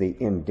ends the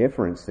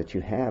indifference that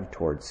you have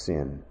towards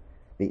sin,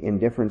 the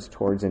indifference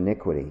towards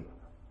iniquity.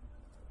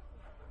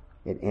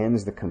 It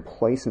ends the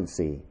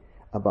complacency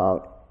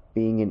about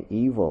being in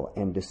evil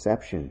and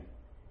deception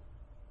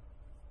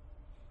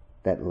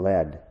that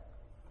led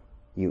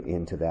you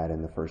into that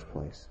in the first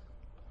place.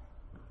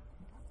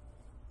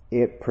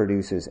 It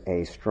produces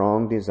a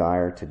strong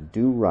desire to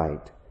do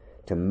right,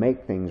 to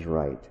make things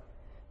right,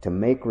 to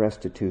make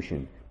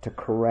restitution, to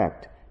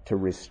correct, to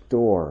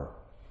restore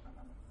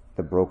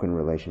the broken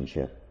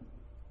relationship.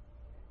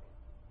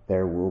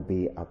 There will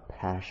be a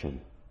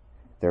passion.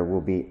 There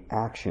will be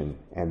action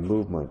and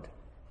movement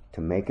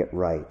to make it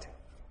right,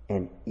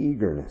 and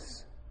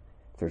eagerness.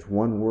 If there's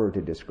one word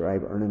to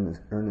describe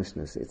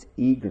earnestness, it's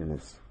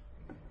eagerness,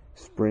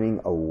 sprinting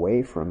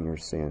away from your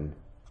sin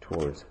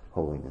towards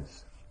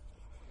holiness.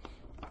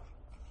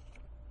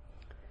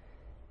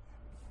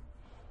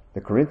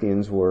 The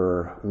Corinthians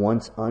were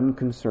once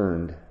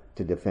unconcerned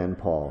to defend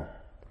Paul.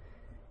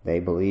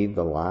 They believed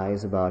the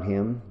lies about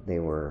him. They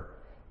were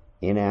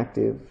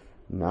inactive,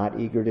 not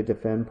eager to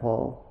defend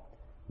Paul.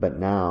 But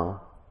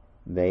now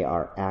they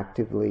are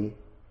actively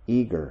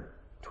eager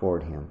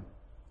toward him.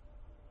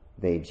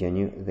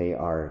 They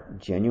are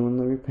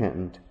genuinely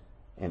repentant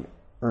and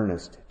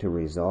earnest to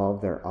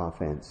resolve their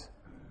offense.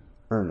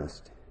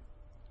 Earnest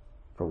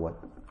for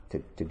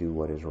to do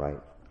what is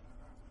right.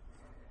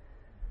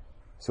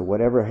 So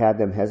whatever had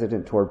them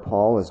hesitant toward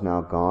Paul is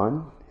now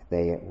gone.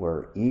 They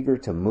were eager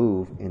to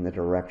move in the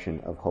direction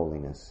of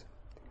holiness.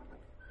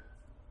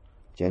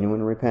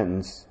 Genuine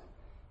repentance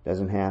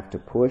doesn't have to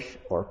push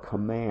or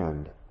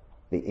command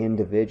the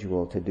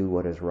individual to do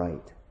what is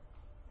right.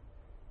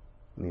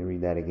 Let me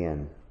read that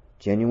again.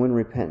 Genuine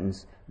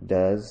repentance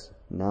does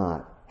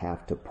not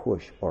have to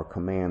push or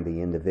command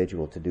the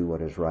individual to do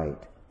what is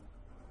right.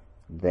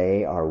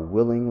 They are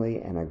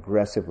willingly and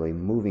aggressively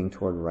moving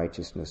toward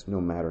righteousness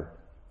no matter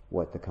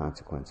what the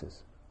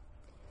consequences.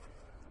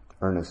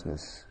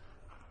 Earnestness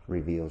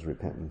reveals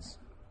repentance.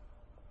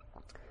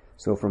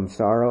 So from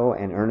sorrow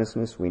and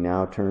earnestness, we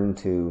now turn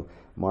to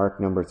mark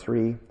number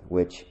 3,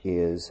 which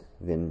is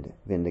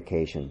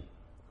vindication.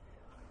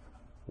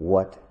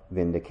 What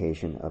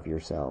vindication of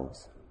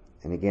yourselves?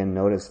 And again,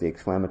 notice the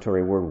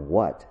exclamatory word,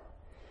 what.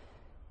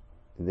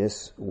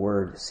 This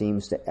word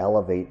seems to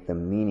elevate the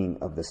meaning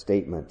of the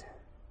statement.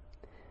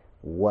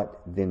 What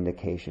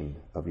vindication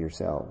of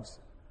yourselves?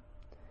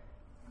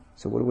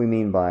 So what do we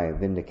mean by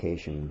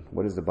vindication?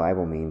 What does the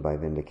Bible mean by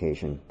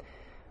vindication?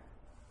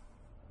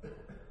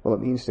 Well,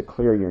 it means to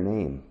clear your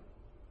name.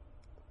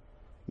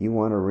 You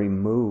want to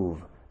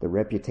remove the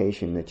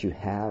reputation that you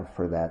have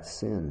for that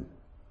sin.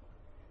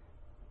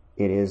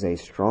 It is a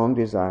strong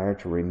desire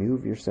to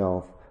remove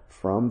yourself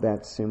from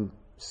that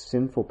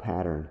sinful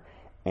pattern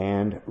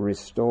and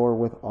restore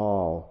with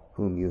all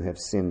whom you have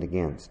sinned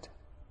against.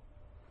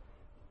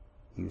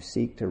 You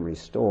seek to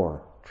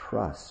restore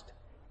trust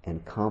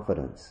and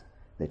confidence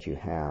that you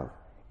have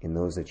in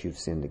those that you've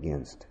sinned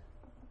against.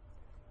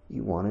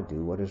 You want to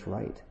do what is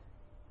right.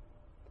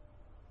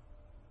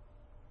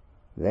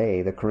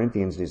 They, the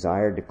Corinthians,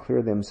 desired to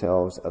clear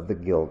themselves of the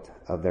guilt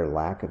of their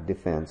lack of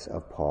defense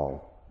of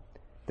Paul,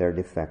 their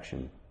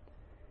defection.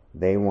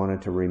 They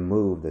wanted to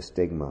remove the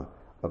stigma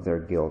of their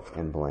guilt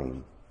and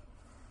blame.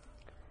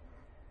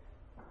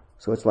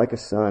 So it's like a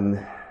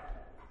son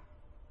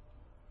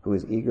who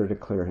is eager to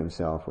clear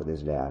himself with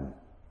his dad.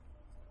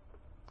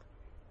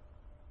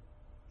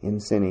 In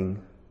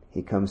sinning,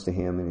 he comes to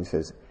him and he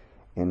says,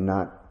 and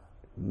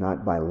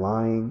not by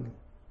lying,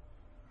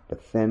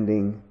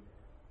 defending,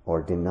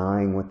 or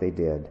denying what they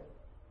did,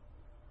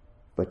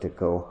 but to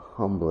go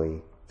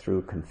humbly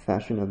through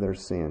confession of their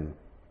sin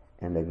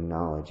and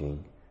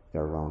acknowledging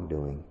their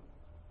wrongdoing.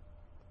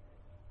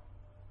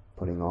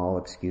 Putting all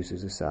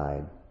excuses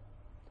aside,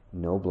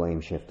 no blame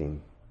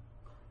shifting,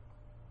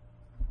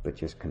 but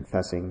just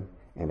confessing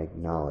and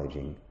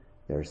acknowledging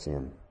their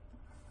sin.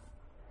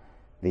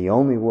 The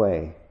only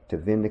way to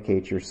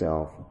vindicate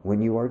yourself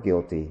when you are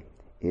guilty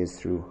is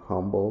through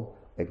humble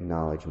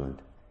acknowledgement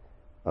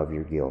of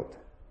your guilt.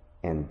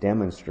 and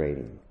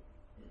demonstrating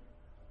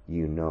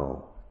you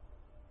know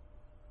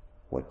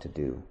what to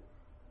do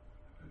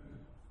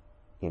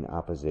in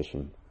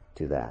opposition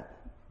to that.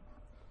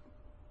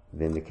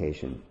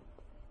 Vindication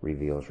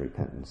reveals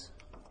repentance.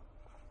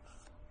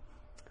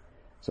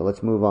 So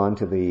let's move on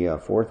to the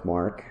fourth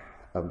mark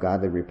of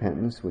godly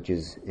repentance, which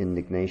is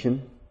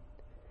indignation.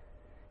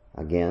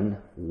 Again,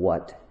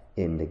 what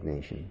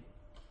indignation?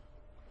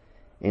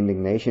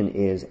 Indignation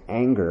is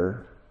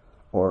anger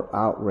or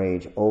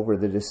outrage over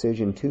the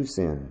decision to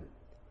sin.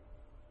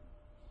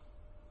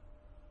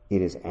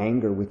 It is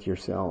anger with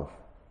yourself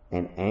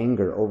and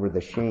anger over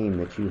the shame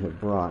that you have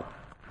brought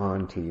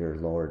onto your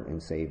Lord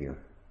and Savior.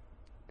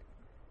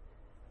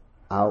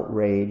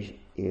 Outrage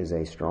is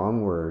a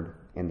strong word,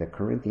 and the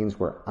Corinthians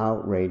were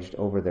outraged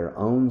over their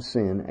own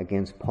sin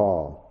against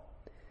Paul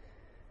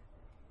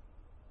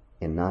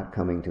in not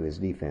coming to his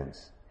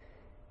defense.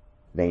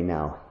 They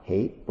now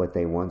hate what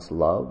they once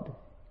loved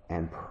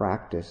and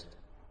practiced,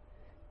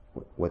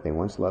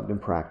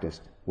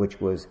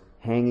 which was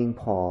hanging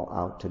Paul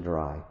out to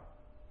dry,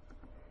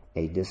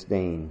 a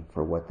disdain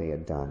for what they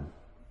had done.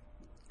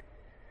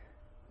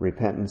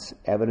 Repentance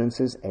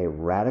evidences a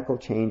radical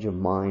change of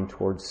mind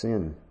towards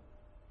sin.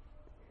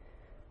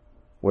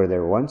 Where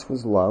there once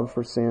was love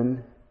for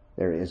sin,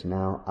 there is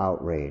now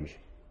outrage.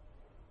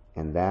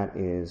 And that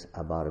is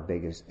about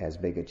as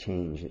big a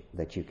change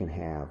that you can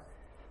have.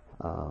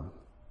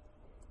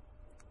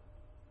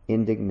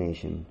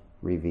 Indignation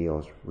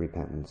reveals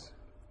repentance.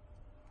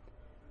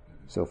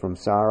 So from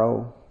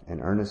sorrow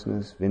and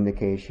earnestness,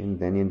 vindication,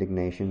 then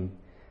indignation,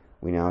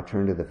 we now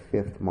turn to the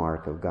fifth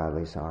mark of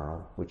godly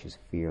sorrow, which is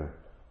fear.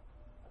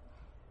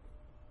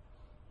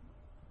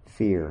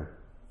 Fear.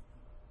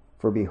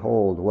 For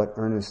behold, what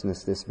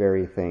earnestness this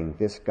very thing,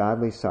 this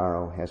godly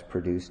sorrow has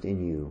produced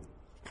in you.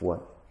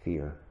 What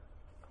fear?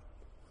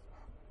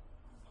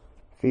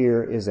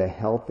 Fear is a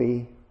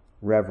healthy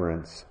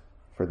reverence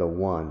for the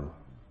one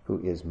who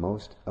is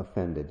most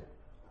offended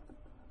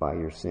by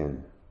your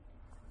sin.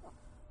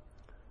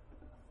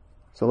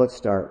 So let's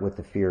start with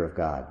the fear of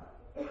God.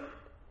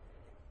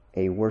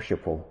 A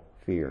worshipful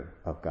fear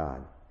of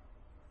God.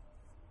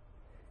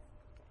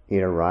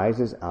 It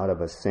arises out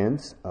of a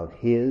sense of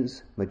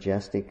His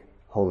majestic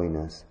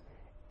holiness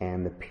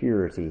and the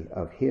purity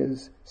of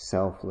His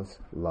selfless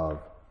love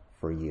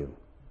for you.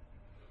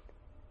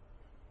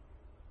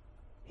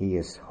 He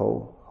is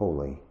so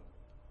holy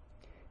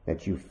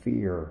that you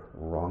fear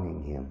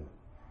wronging Him.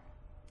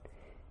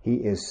 He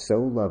is so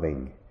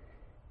loving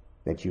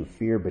that you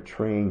fear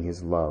betraying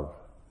His love.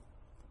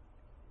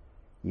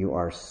 You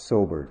are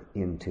sobered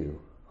into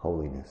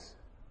holiness.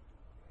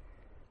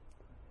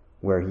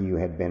 Where you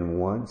had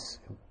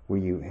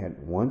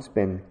once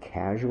been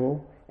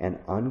casual and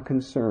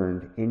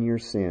unconcerned in your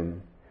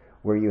sin,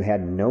 where you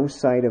had no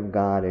sight of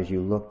God as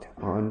you looked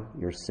on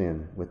your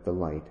sin with the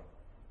light,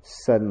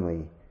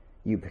 suddenly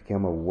you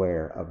become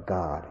aware of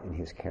God and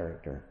His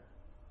character.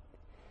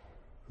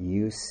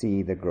 You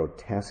see the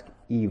grotesque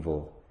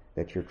evil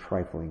that you're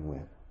trifling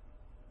with.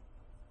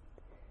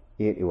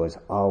 It was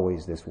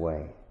always this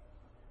way,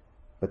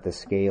 but the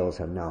scales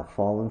have now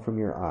fallen from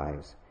your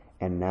eyes,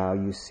 and now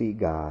you see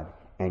God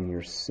and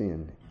your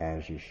sin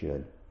as you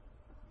should.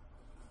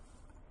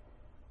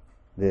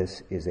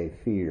 This is a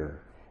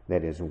fear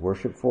that is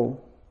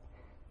worshipful.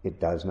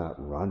 It does not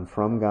run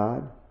from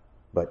God,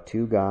 but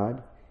to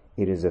God.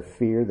 It is a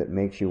fear that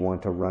makes you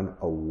want to run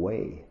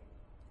away,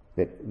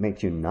 that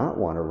makes you not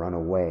want to run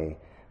away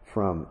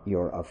from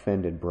your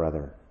offended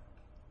brother,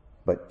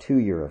 but to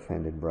your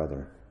offended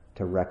brother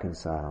to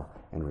reconcile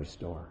and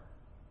restore.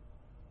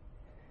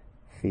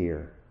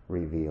 Fear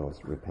reveals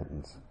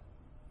repentance.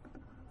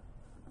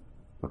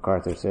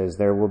 MacArthur says,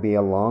 there will be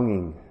a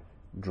longing,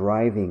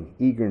 driving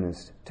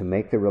eagerness to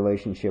make the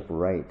relationship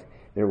right.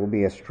 There will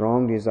be a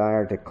strong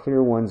desire to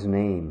clear one's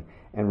name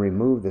and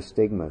remove the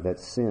stigma that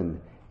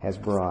sin has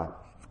brought.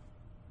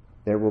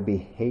 There will be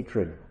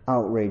hatred,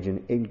 outrage,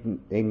 and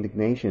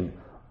indignation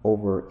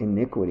over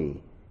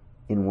iniquity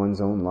in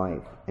one's own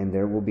life. And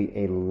there will be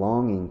a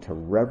longing to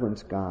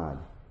reverence God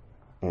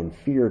and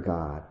fear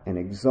God and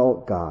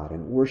exalt God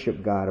and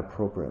worship God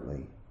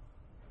appropriately.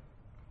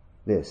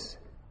 This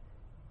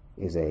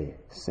is a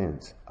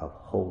sense of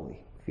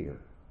holy fear.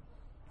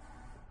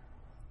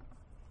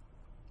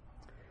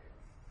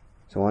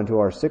 So on to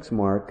our sixth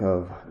mark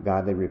of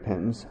godly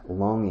repentance,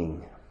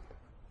 longing.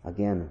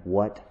 Again,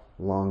 what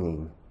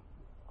longing?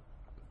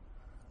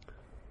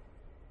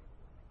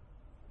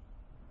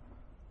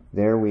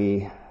 There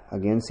we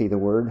again see the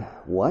word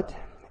what,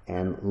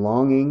 and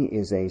longing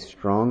is a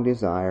strong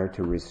desire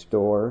to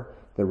restore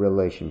the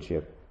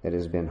relationship that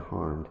has been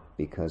harmed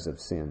because of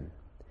sin.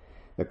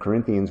 The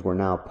Corinthians were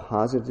now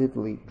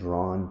positively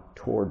drawn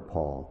toward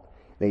Paul.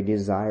 They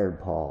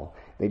desired Paul.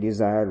 They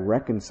desired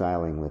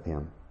reconciling with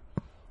him.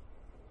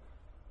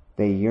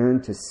 They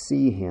yearned to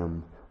see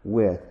him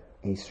with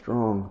a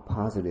strong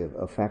positive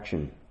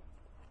affection.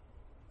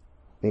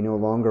 They no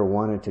longer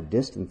wanted to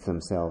distance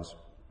themselves.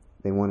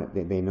 They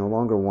no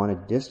longer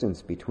wanted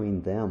distance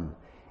between them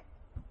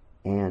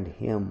and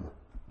him.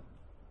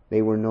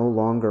 They were no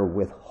longer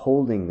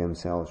withholding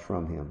themselves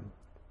from him.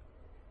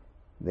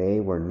 They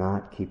were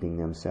not keeping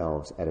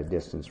themselves at a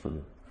distance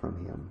from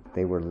him.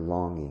 They were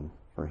longing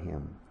for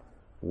him.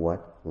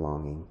 What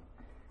longing?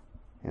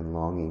 And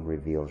longing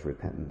reveals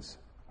repentance.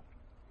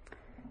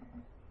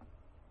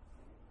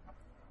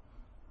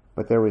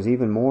 But there was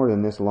even more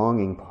than this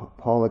longing.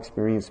 Paul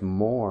experienced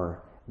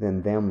more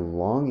than them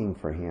longing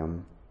for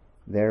him.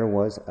 There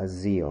was a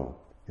zeal.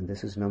 And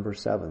this is number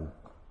 7.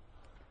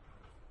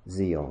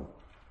 Zeal.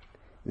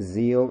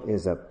 Zeal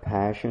is a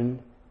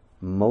passion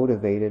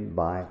motivated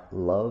by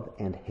love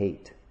and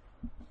hate.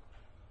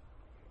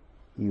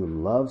 You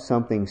love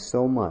something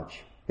so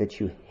much that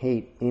you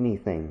hate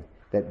anything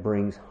that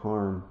brings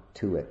harm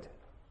to it.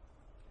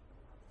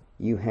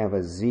 You have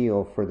a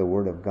zeal for the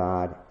Word of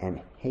God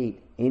and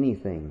hate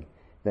anything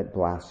that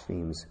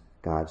blasphemes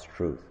God's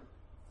truth.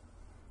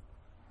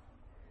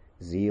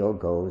 Zeal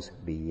goes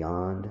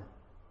beyond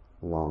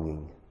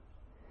longing.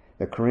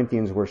 The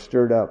Corinthians were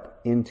stirred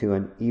up into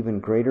an even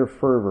greater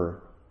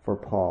fervor for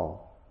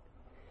Paul.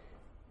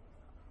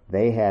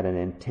 They had an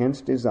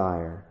intense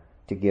desire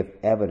to give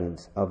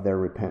evidence of their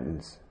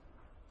repentance.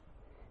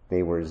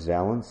 They were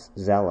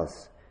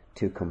zealous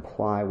to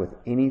comply with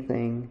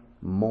anything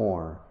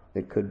more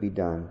that could be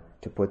done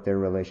to put their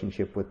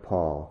relationship with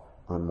Paul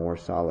on more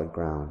solid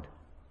ground.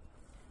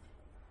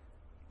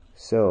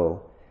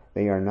 So,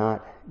 they are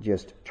not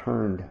just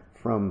turned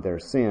from their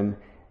sin.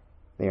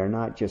 They are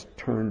not just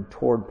turned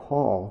toward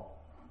Paul.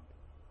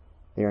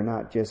 They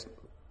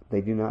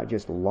do not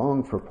just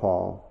long for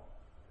Paul,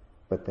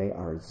 but they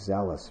are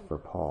zealous for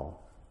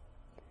Paul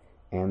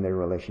and their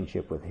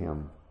relationship with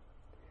him.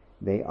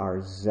 They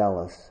are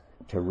zealous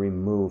to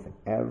remove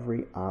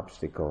every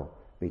obstacle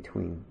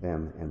between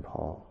them and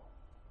Paul.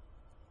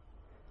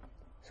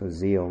 So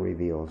zeal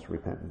reveals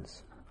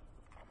repentance.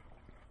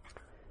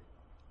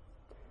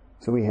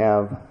 So we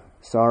have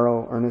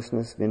sorrow,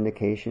 earnestness,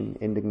 vindication,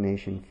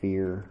 indignation,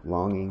 fear,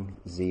 longing,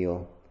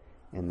 zeal,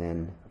 and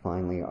then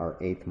finally our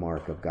 8th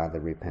mark of godly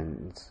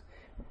repentance,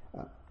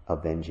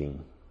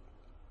 avenging.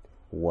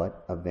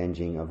 What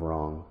avenging of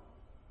wrong?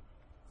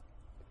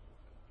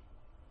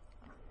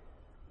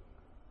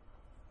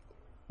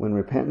 When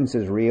repentance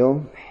is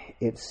real,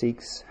 it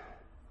seeks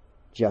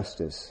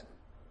justice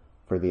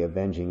for the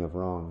avenging of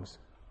wrongs.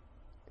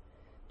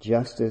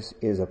 Justice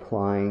is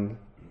applying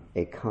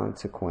a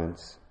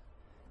consequence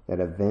that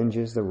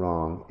avenges the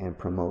wrong and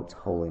promotes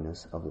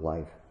holiness of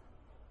life.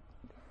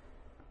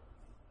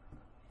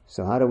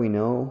 So how do we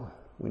know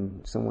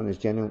when someone is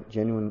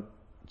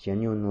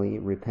genuinely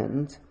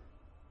repentant?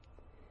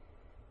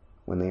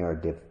 When they are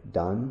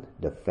done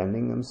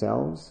defending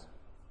themselves,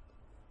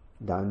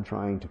 done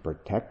trying to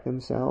protect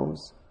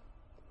themselves,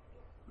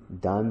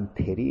 done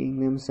pitying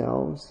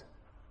themselves,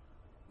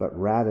 but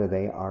rather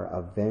they are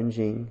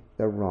avenging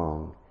the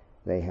wrong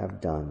they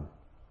have done.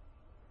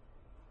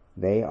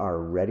 They are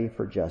ready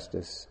for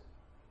justice,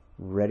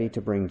 ready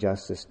to bring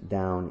justice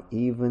down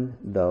even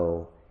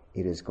though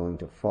it is going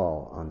to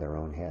fall on their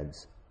own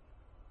heads.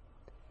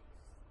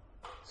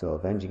 So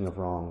avenging of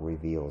wrong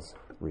reveals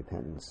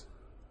repentance.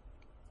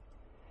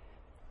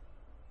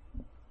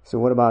 So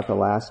what about the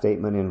last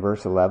statement in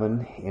verse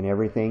 11? In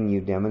everything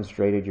you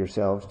demonstrated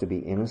yourselves to be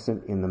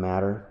innocent in the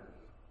matter.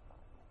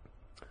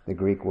 The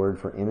Greek word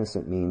for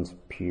innocent means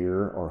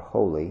pure or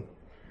holy.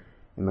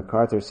 And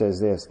MacArthur says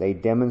this: they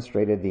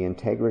demonstrated the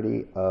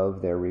integrity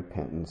of their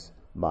repentance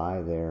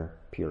by their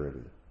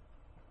purity.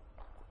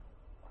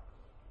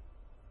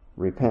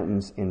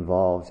 Repentance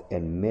involves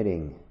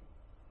admitting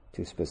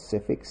to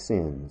specific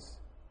sins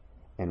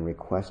and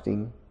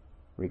requesting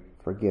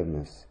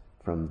forgiveness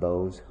from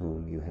those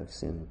whom you have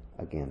sinned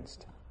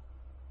against.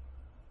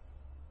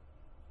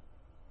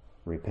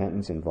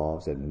 Repentance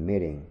involves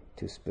admitting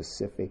to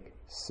specific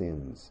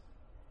sins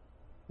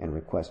and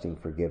requesting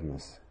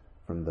forgiveness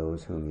from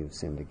those whom you've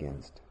sinned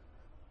against.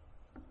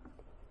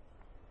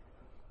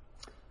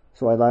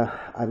 So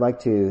I'd like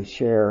to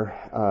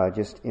share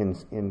just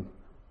in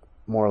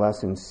more or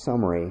less in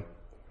summary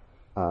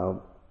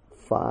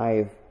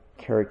 5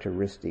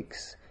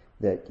 characteristics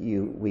that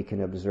we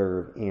can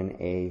observe in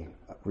a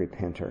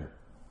repenter.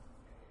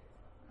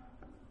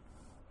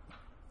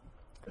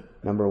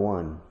 Number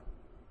 1,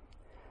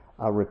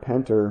 a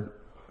repenter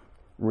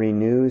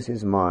renews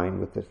his mind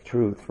with the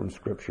truth from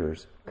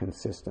Scriptures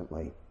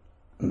consistently.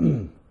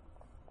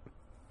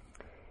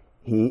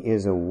 He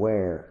is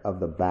aware of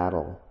the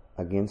battle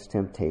against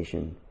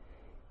temptation.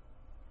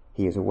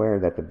 He is aware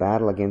that the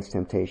battle against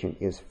temptation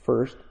is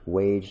first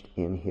waged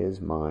in his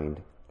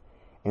mind,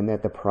 and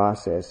that the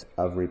process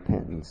of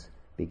repentance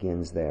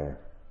begins there.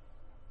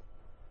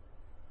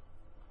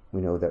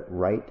 We know that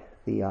right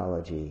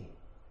theology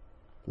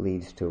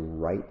leads to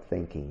right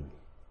thinking,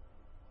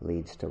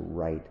 leads to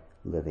right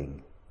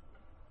living.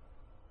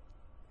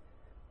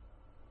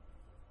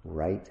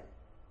 Right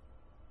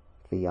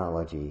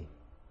theology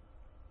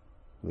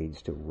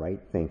leads to right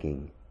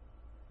thinking,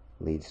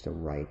 leads to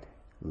right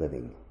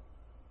living.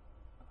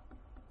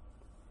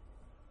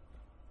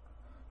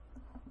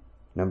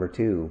 Number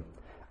 2,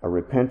 A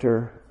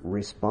repenter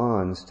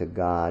responds to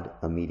God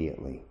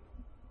immediately.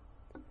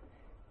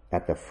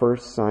 At the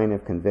first sign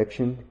of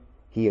conviction,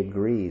 he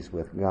agrees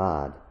with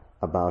God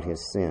about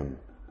his sin,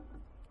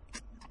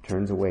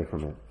 turns away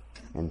from it,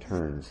 and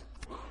turns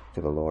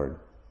to the Lord.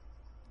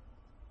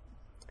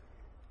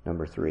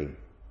 Number 3,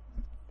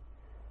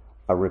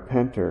 a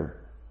repenter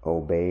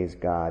obeys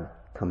God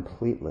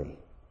completely.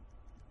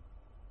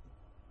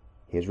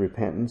 His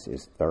repentance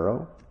is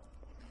thorough,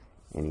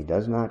 and he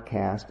does not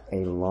cast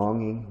a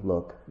longing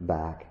look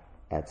back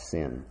at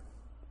sin.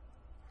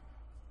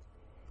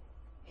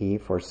 He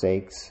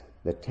forsakes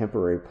the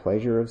temporary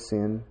pleasure of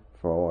sin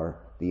for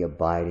the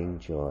abiding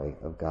joy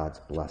of God's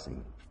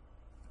blessing.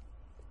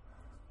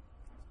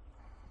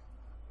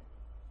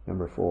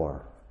 Number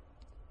 4,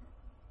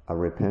 a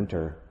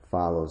repenter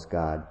follows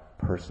God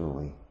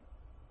personally.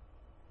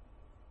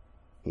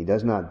 He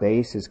does not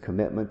base his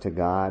commitment to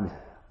God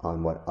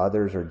on what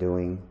others are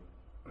doing.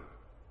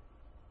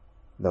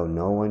 Though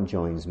no one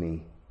joins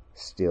me,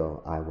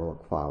 still I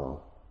will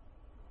follow,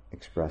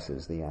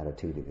 expresses the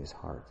attitude of his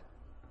heart.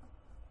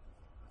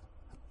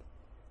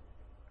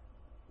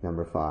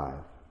 Number 5,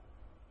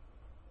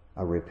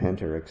 a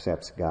repenter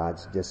accepts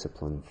God's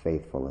discipline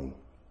faithfully,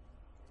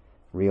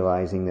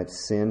 realizing that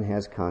sin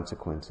has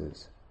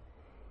consequences.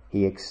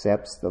 He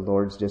accepts the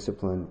Lord's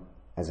discipline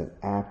as an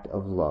act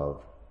of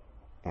love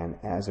and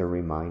as a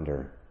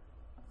reminder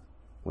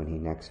when he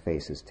next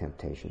faces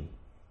temptation.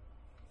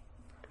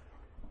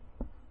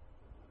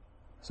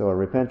 So a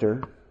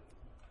repenter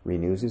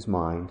renews his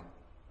mind,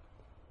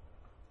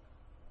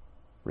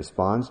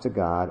 responds to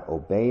God,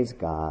 obeys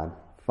God,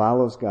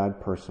 follows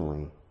God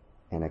personally,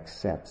 and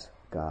accepts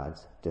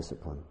God's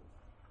discipline.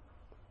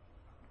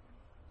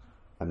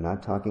 I'm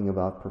not talking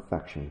about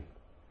perfection,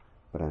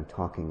 but I'm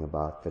talking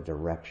about the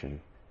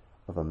direction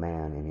of a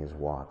man in his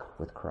walk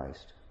with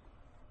Christ.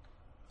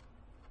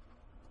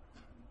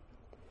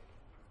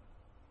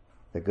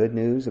 The good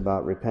news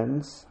about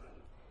repentance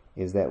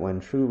is that when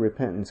true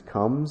repentance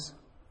comes,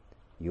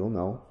 you'll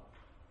know.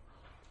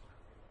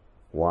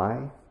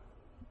 Why?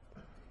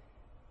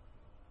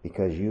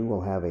 Because you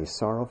will have a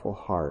sorrowful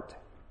heart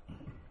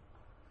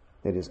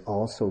that is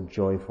also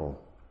joyful.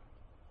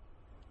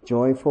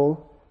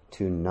 Joyful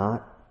to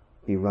not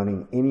be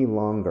running any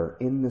longer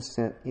in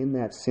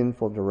that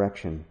sinful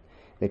direction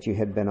that you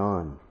had been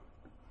on.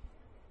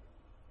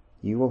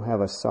 You will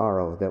have a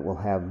sorrow that will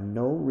have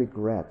no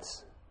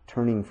regrets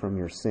turning from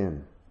your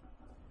sin.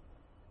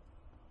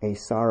 A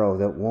sorrow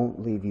that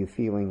won't leave you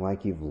feeling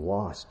like you've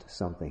lost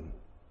something,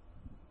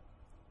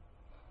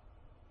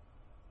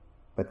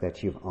 but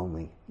that you've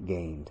only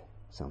gained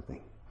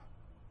something.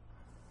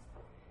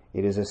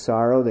 It is a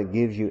sorrow that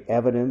gives you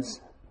evidence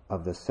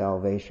of the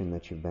salvation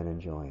that you've been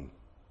enjoying.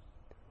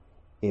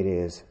 It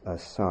is a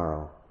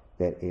sorrow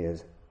that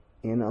is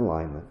in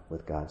alignment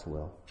with God's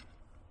will.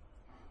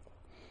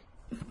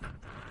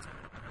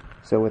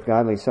 So with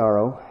godly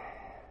sorrow,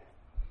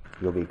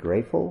 you'll be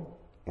grateful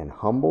and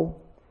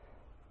humble,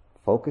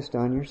 focused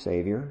on your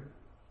Savior,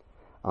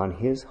 on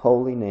His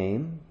holy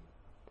name,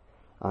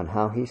 on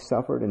how He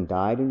suffered and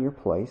died in your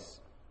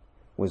place,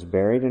 was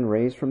buried and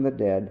raised from the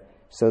dead,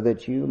 so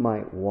that you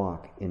might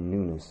walk in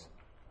newness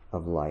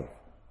of life,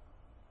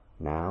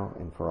 now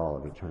and for all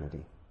of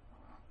eternity.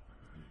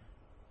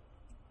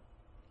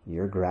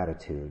 Your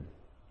gratitude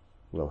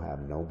will have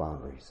no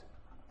boundaries.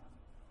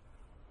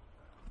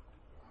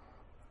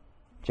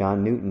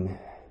 John Newton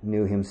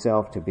knew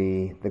himself to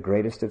be the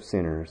greatest of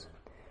sinners,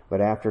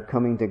 but after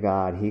coming to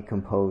God, he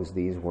composed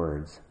these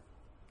words: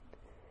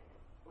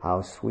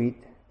 "How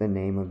sweet the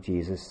name of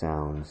Jesus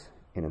sounds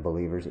in a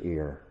believer's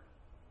ear.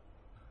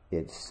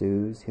 It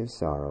soothes his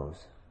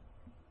sorrows,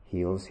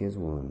 heals his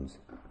wounds,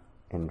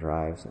 and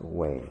drives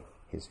away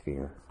his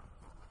fear."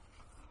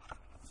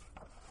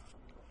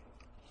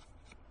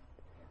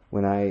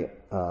 When I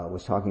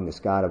was talking to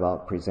Scott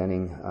about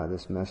presenting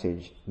this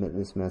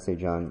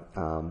message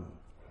on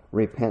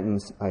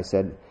repentance, I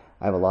said,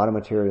 I have a lot of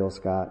material,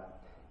 Scott,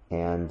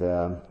 and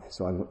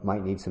so I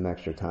might need some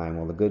extra time.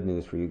 Well, the good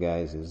news for you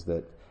guys is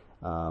that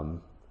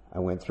I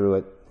went through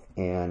it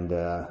and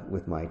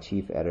with my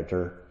chief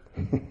editor,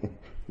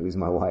 who's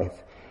my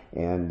wife,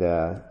 and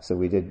so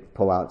we did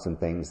pull out some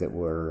things that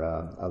were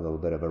a little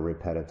bit of a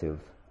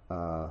repetitive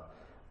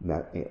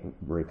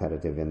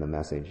in the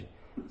message.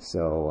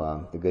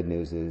 So the good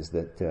news is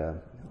that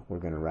we're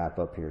going to wrap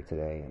up here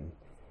today,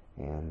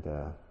 and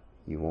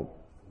you won't,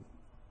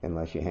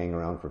 unless you hang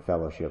around for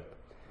fellowship,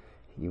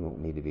 you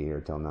won't need to be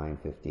here till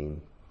 9:15.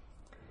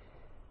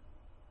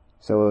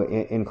 So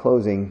in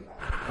closing,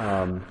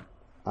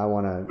 I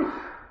want to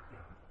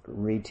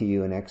read to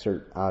you an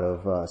excerpt out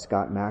of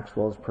Scott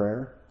Maxwell's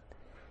prayer.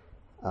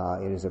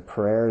 It is a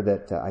prayer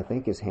that I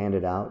think is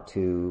handed out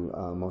to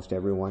most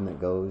everyone that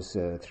goes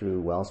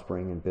through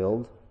Wellspring and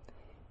Build.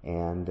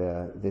 And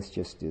this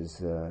just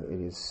is, it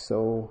is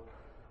so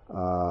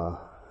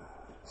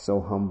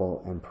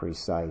humble and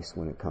precise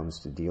when it comes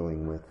to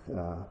dealing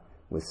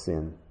with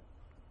sin.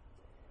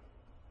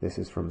 This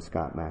is from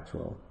Scott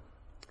Maxwell.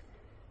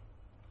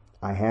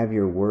 I have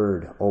your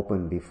word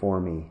open before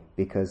me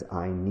because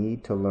I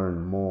need to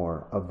learn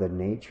more of the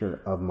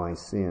nature of my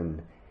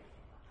sin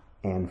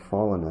and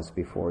fallenness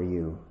before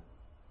you,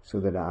 so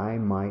that I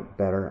might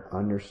better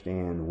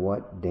understand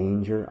what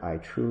danger I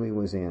truly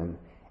was in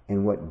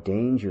and what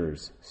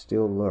dangers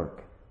still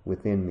lurk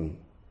within me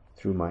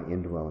through my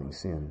indwelling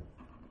sin.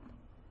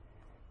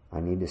 I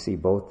need to see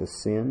both the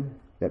sin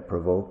that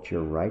provoked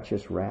your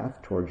righteous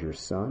wrath towards your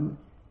Son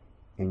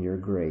and your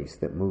grace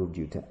that moved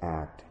you to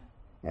act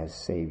as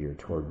Savior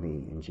toward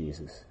me in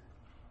Jesus.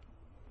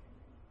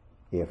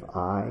 If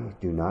I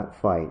do not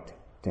fight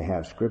to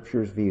have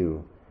Scripture's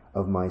view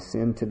of my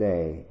sin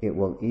today, it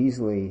will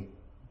easily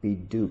be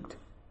duped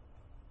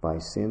by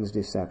sin's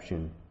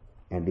deception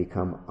and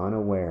become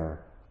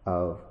unaware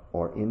of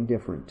or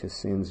indifferent to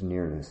sin's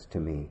nearness to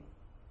me.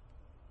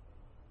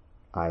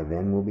 I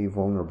then will be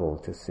vulnerable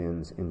to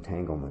sin's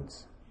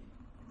entanglements.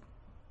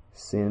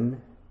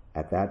 Sin,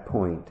 at that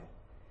point,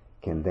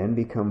 can then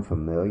become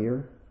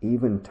familiar,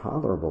 even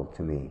tolerable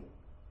to me.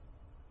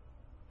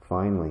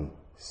 Finally,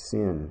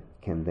 sin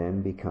can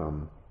then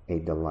become a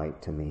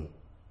delight to me.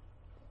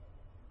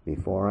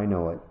 Before I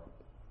know it,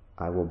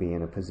 I will be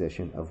in a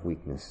position of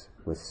weakness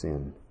with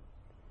sin.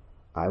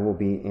 I will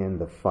be in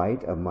the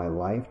fight of my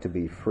life to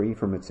be free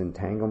from its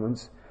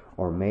entanglements,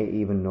 or may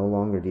even no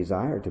longer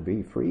desire to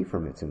be free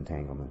from its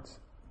entanglements.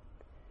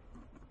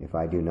 If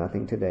I do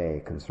nothing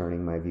today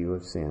concerning my view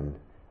of sin,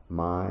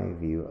 my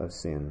view of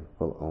sin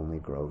will only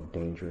grow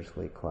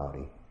dangerously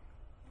cloudy.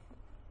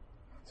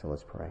 So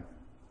let's pray.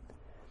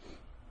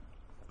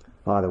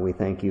 Father, we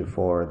thank you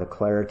for the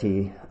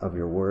clarity of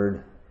your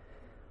word.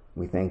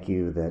 We thank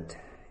you that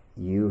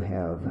you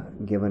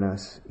have given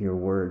us your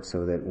word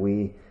so that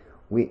we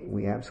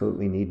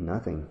absolutely need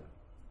nothing.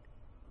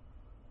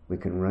 We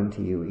can run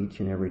to you each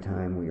and every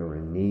time we are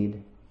in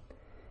need,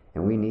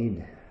 and we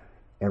need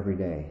every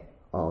day,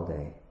 all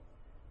day.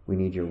 We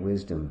need your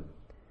wisdom.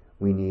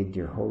 We need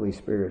your Holy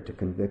Spirit to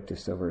convict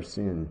us of our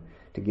sin,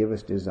 to give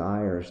us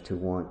desires to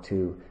want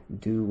to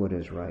do what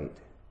is right.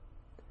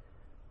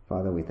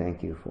 Father, we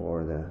thank you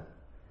for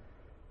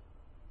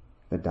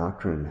the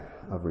doctrine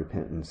of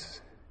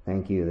repentance.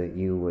 Thank you that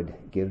you would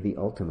give the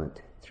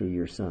ultimate through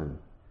your Son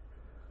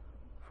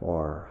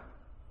for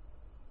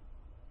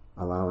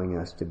allowing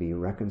us to be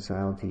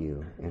reconciled to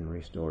you and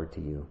restored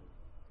to you.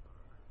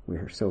 We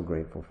are so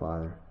grateful,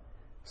 Father,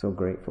 so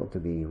grateful to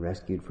be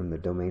rescued from the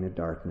domain of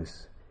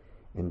darkness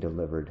and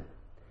delivered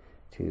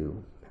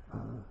to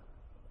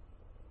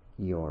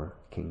your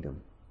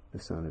kingdom, the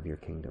Son of your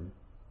kingdom.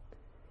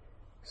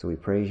 So we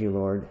praise you,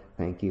 Lord.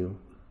 Thank you.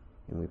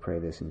 And we pray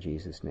this in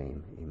Jesus'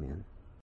 name. Amen.